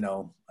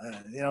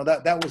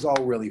 that was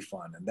all really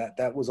fun. And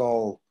that was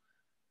all,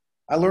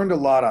 I learned a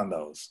lot on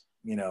those,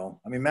 you know.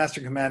 I mean, Master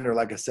Commander,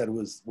 like I said,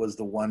 was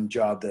the one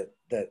job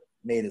that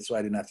made it so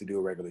I didn't have to do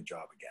a regular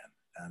job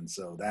again. And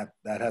so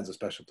that has a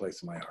special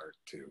place in my heart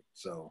too.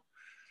 So,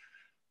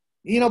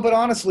 you know, but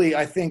honestly,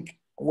 I think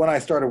when I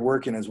started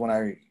working is when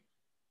I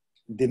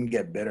didn't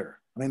get bitter.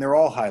 I mean, they're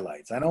all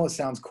highlights. I know it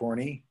sounds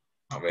corny,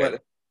 Not really.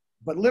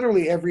 but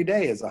literally every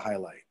day is a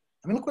highlight.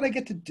 I mean, look what I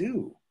get to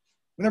do.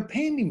 I mean, they're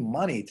paying me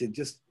money to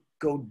just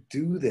go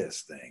do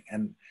this thing.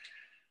 And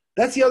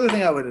that's the other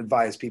thing I would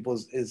advise people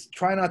is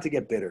try not to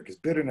get bitter, because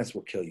bitterness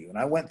will kill you. And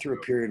I went through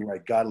a period where I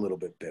got a little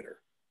bit bitter.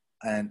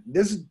 And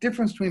there's a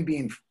difference between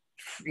being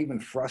even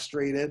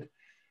frustrated,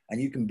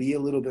 and you can be a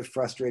little bit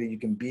frustrated. You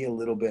can be a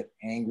little bit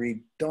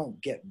angry.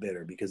 Don't get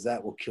bitter, because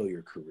that will kill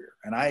your career.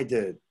 And I had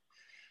to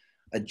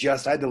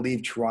adjust. I had to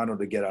leave Toronto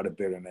to get out of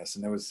bitterness.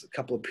 And there was a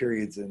couple of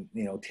periods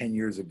 10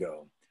 years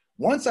ago.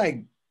 Once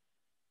I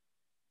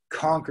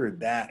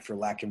conquered that, for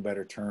lack of a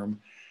better term,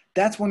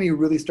 that's when you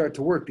really start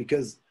to work,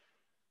 because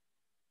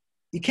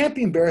you can't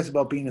be embarrassed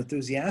about being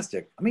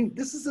enthusiastic. I mean,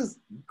 this is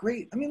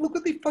great. I mean, look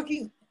what they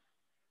fucking,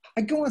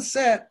 I go on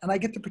set and I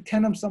get to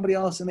pretend I'm somebody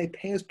else, and they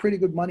pay us pretty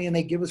good money and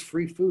they give us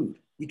free food.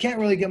 You can't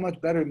really get much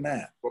better than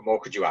that. What more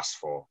could you ask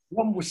for?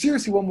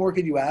 Seriously, what more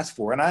could you ask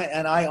for? And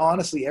I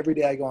honestly, every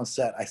day I go on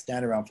set, I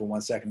stand around for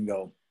 1 second and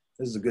go,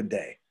 this is a good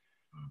day.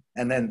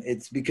 And then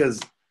it's because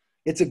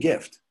it's a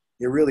gift.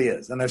 It really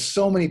is. And there's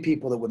so many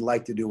people that would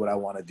like to do what I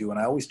want to do. And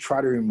I always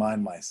try to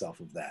remind myself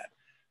of that,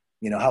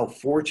 you know, how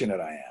fortunate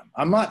I am.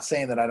 I'm not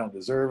saying that I don't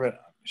deserve it.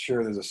 I'm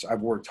sure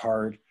I've worked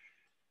hard.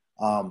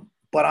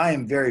 But I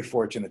am very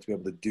fortunate to be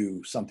able to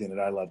do something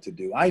that I love to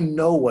do. I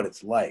know what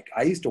it's like.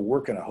 I used to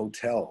work in a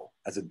hotel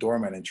as a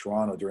doorman in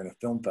Toronto during a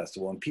film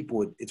festival, and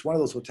it's one of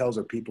those hotels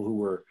where people who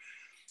were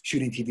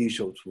shooting TV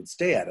shows would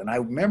stay at. And I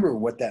remember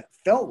what that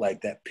felt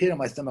like, that pit in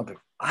my stomach, like,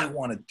 I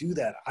want to do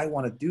that. I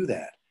want to do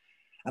that.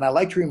 And I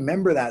like to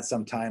remember that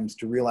sometimes,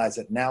 to realize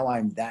that now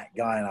I'm that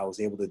guy and I was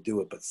able to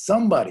do it. But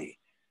somebody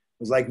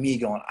was like me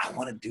going, I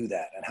want to do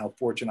that, and how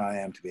fortunate I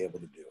am to be able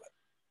to do it.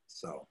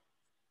 So.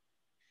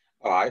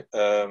 All right.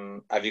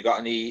 Have you got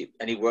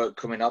any work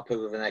coming up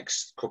over the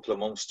next couple of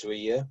months to a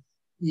year?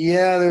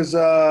 Yeah, there's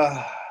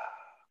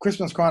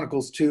Christmas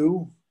Chronicles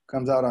 2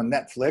 comes out on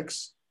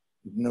Netflix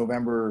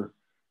November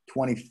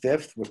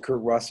 25th with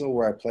Kurt Russell,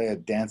 where I play a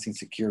dancing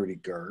security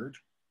guard.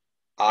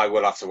 I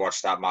will have to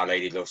watch that. My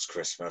lady loves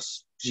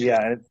Christmas.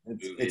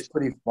 It's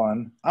pretty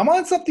fun. I'm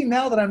on something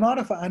now that I'm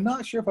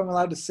not sure if I'm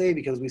allowed to say,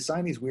 because we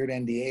signed these weird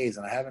NDAs,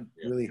 and I haven't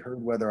really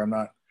heard whether I'm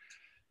not.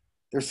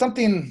 There's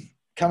something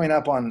coming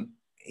up on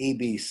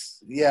ABC.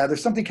 Yeah,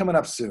 there's something coming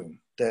up soon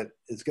that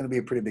is going to be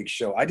a pretty big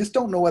show. I just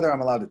don't know whether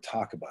I'm allowed to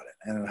talk about it,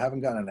 and I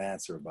haven't gotten an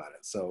answer about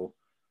it. So,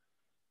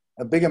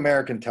 a big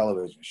American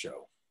television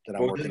show that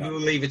I'm working on. We'll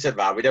leave it at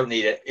that. We don't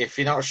need it. If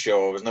you're not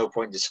sure, there's no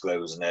point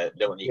disclosing it.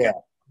 Don't need it.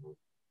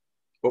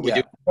 But we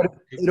do. But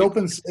it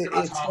opens.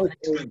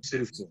 It's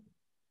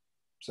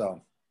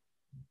soon.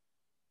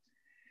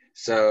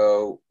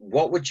 So,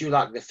 what would you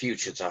like the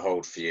future to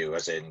hold for you?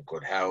 As in,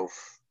 good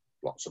health,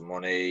 lots of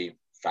money,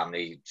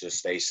 family to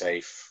stay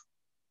safe?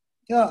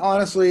 Yeah,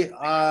 honestly,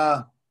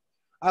 I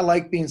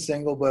like being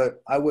single,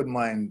 but I wouldn't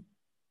mind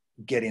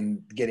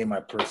getting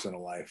my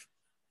personal life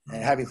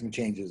and having some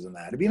changes in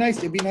that. It'd be nice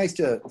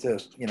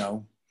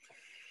to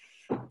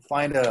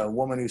find a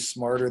woman who's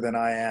smarter than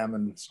I am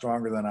and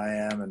stronger than I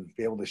am, and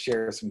be able to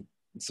share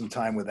some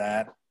time with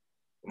that.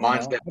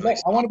 Mine's definitely.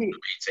 I want to be.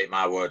 Take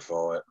my word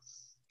for it.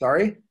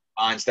 Sorry.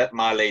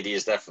 My lady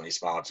is definitely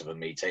smarter than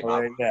me. Take my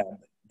word. Yeah.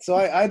 So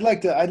I'd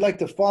like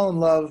to fall in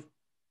love,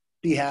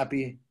 be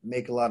happy,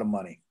 make a lot of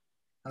money.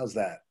 How's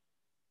that?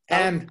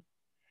 And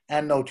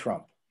no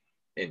Trump.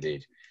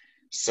 Indeed.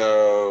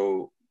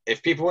 So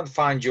if people want to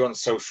find you on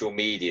social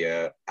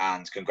media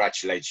and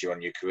congratulate you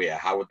on your career,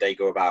 how would they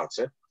go about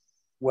it?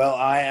 Well,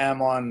 I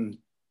am on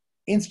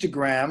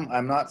Instagram.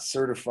 I'm not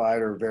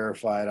certified or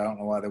verified. I don't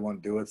know why they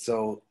won't do it.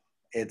 So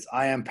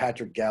I am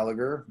Patrick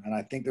Gallagher, and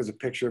I think there's a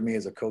picture of me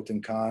as a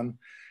Khotan Khan.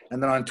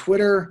 And then on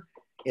Twitter,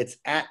 it's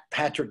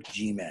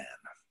 @PatrickGman,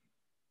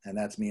 and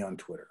that's me on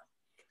Twitter.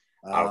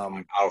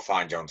 I'll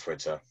find you on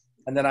Twitter.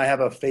 And then I have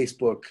a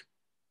Facebook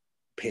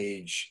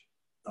page,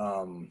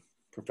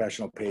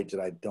 professional page, that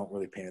I don't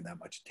really pay that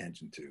much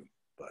attention to.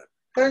 But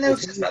I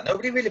noticed that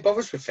nobody really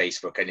bothers with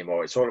Facebook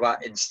anymore. It's all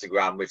about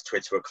Instagram, with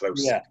Twitter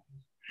close. Yeah.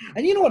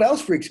 And you know what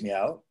else freaks me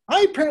out?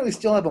 I apparently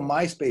still have a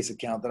MySpace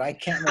account that I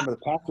can't remember the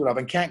password of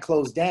and can't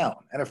close down.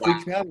 And it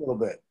freaks me out a little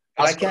bit.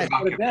 But I can't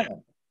shut it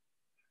down.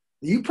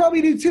 You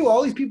probably do too.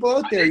 All these people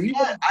out there.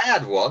 I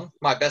had one.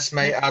 My best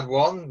mate had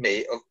one.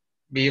 Me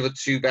other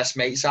two best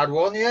mates had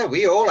one. Yeah,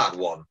 we all had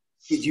one.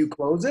 Did you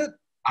close it?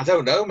 I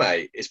don't know,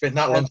 mate. It's been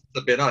that long since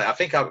I've been on it. I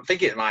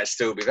think it might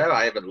still be there.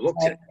 I haven't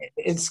looked at it.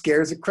 It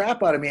scares the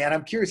crap out of me, and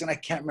I'm curious, and I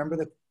can't remember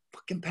the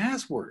fucking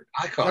password.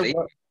 I can't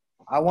either.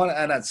 I want to,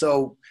 and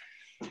so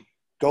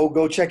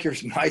go check your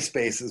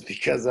MySpaces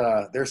because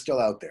they're still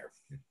out there.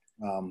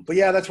 But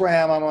yeah, that's where I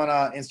am. I'm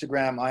on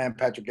Instagram. I am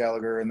Patrick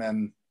Gallagher, and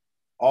then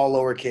all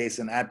lowercase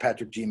and at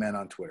Patrick G-Man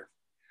on Twitter.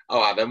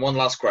 All right, then one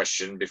last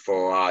question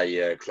before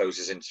I close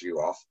this interview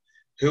off.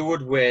 Who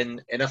would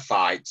win in a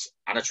fight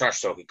and a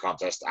trash talking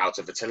contest out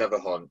of Attila the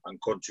Hun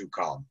and Kuntu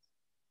Khan?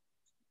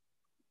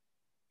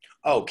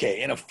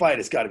 Okay, in a fight,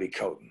 it's got to be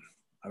Khotan.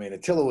 I mean,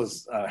 Attila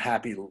was a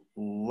happy,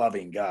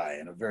 loving guy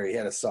and he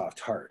had a soft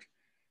heart.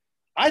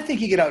 I think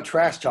he could out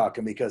trash talk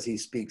him because he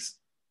speaks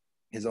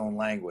his own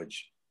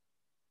language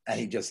and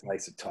he just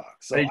likes to talk.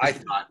 So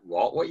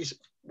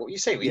what you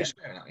say?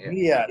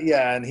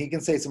 Yeah, and he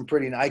can say some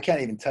pretty. I can't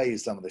even tell you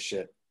some of the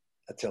shit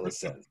Attila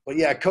says. But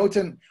yeah,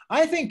 Khotan.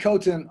 I think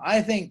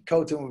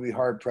Khotan would be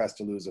hard pressed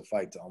to lose a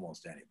fight to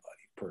almost anybody.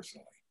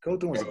 Personally,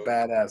 Khotan was a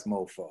badass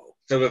mofo.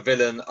 So the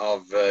villain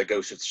of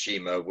Ghosts of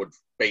Tsushima would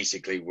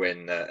basically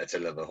win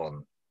Attila the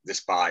Hun,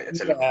 despite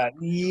Attila.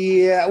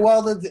 Yeah.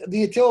 Well,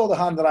 the Attila the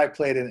Hun that I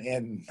played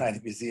in Night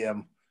of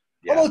Museum.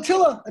 Yeah.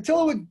 Although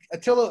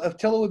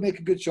Attila would make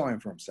a good showing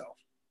for himself,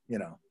 you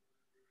know.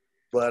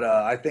 But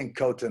I think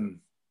Khotan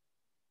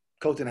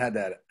had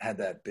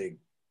that big,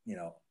 you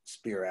know,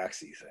 spear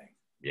axe thing.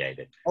 Yeah, he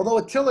did. Although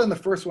Attila in the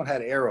first one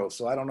had arrows,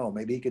 so I don't know.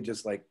 Maybe he could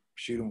just like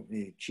shoot him,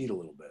 cheat a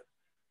little bit.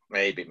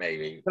 Maybe.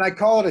 Can I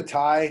call it a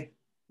tie?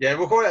 Yeah,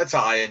 we'll call it a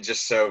tie, and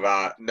just so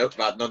that none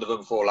of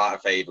them fall out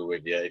of favor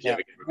with you. If you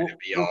ever get rid of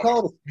we'll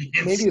call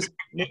it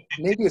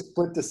maybe a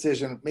split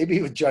decision. Maybe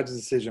a judge's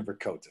decision for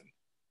Khotan.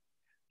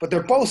 But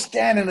they're both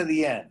standing at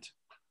the end.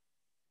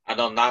 And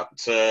on that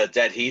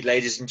dead heat,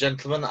 ladies and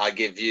gentlemen, I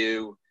give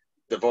you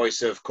the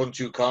voice of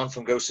Kuntu Khan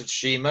from Ghosts of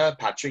Tsushima,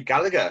 Patrick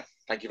Gallagher.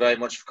 Thank you very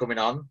much for coming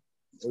on.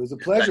 It was a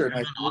pleasure.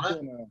 Nice to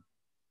meet you,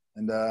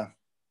 and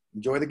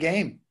enjoy the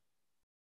game.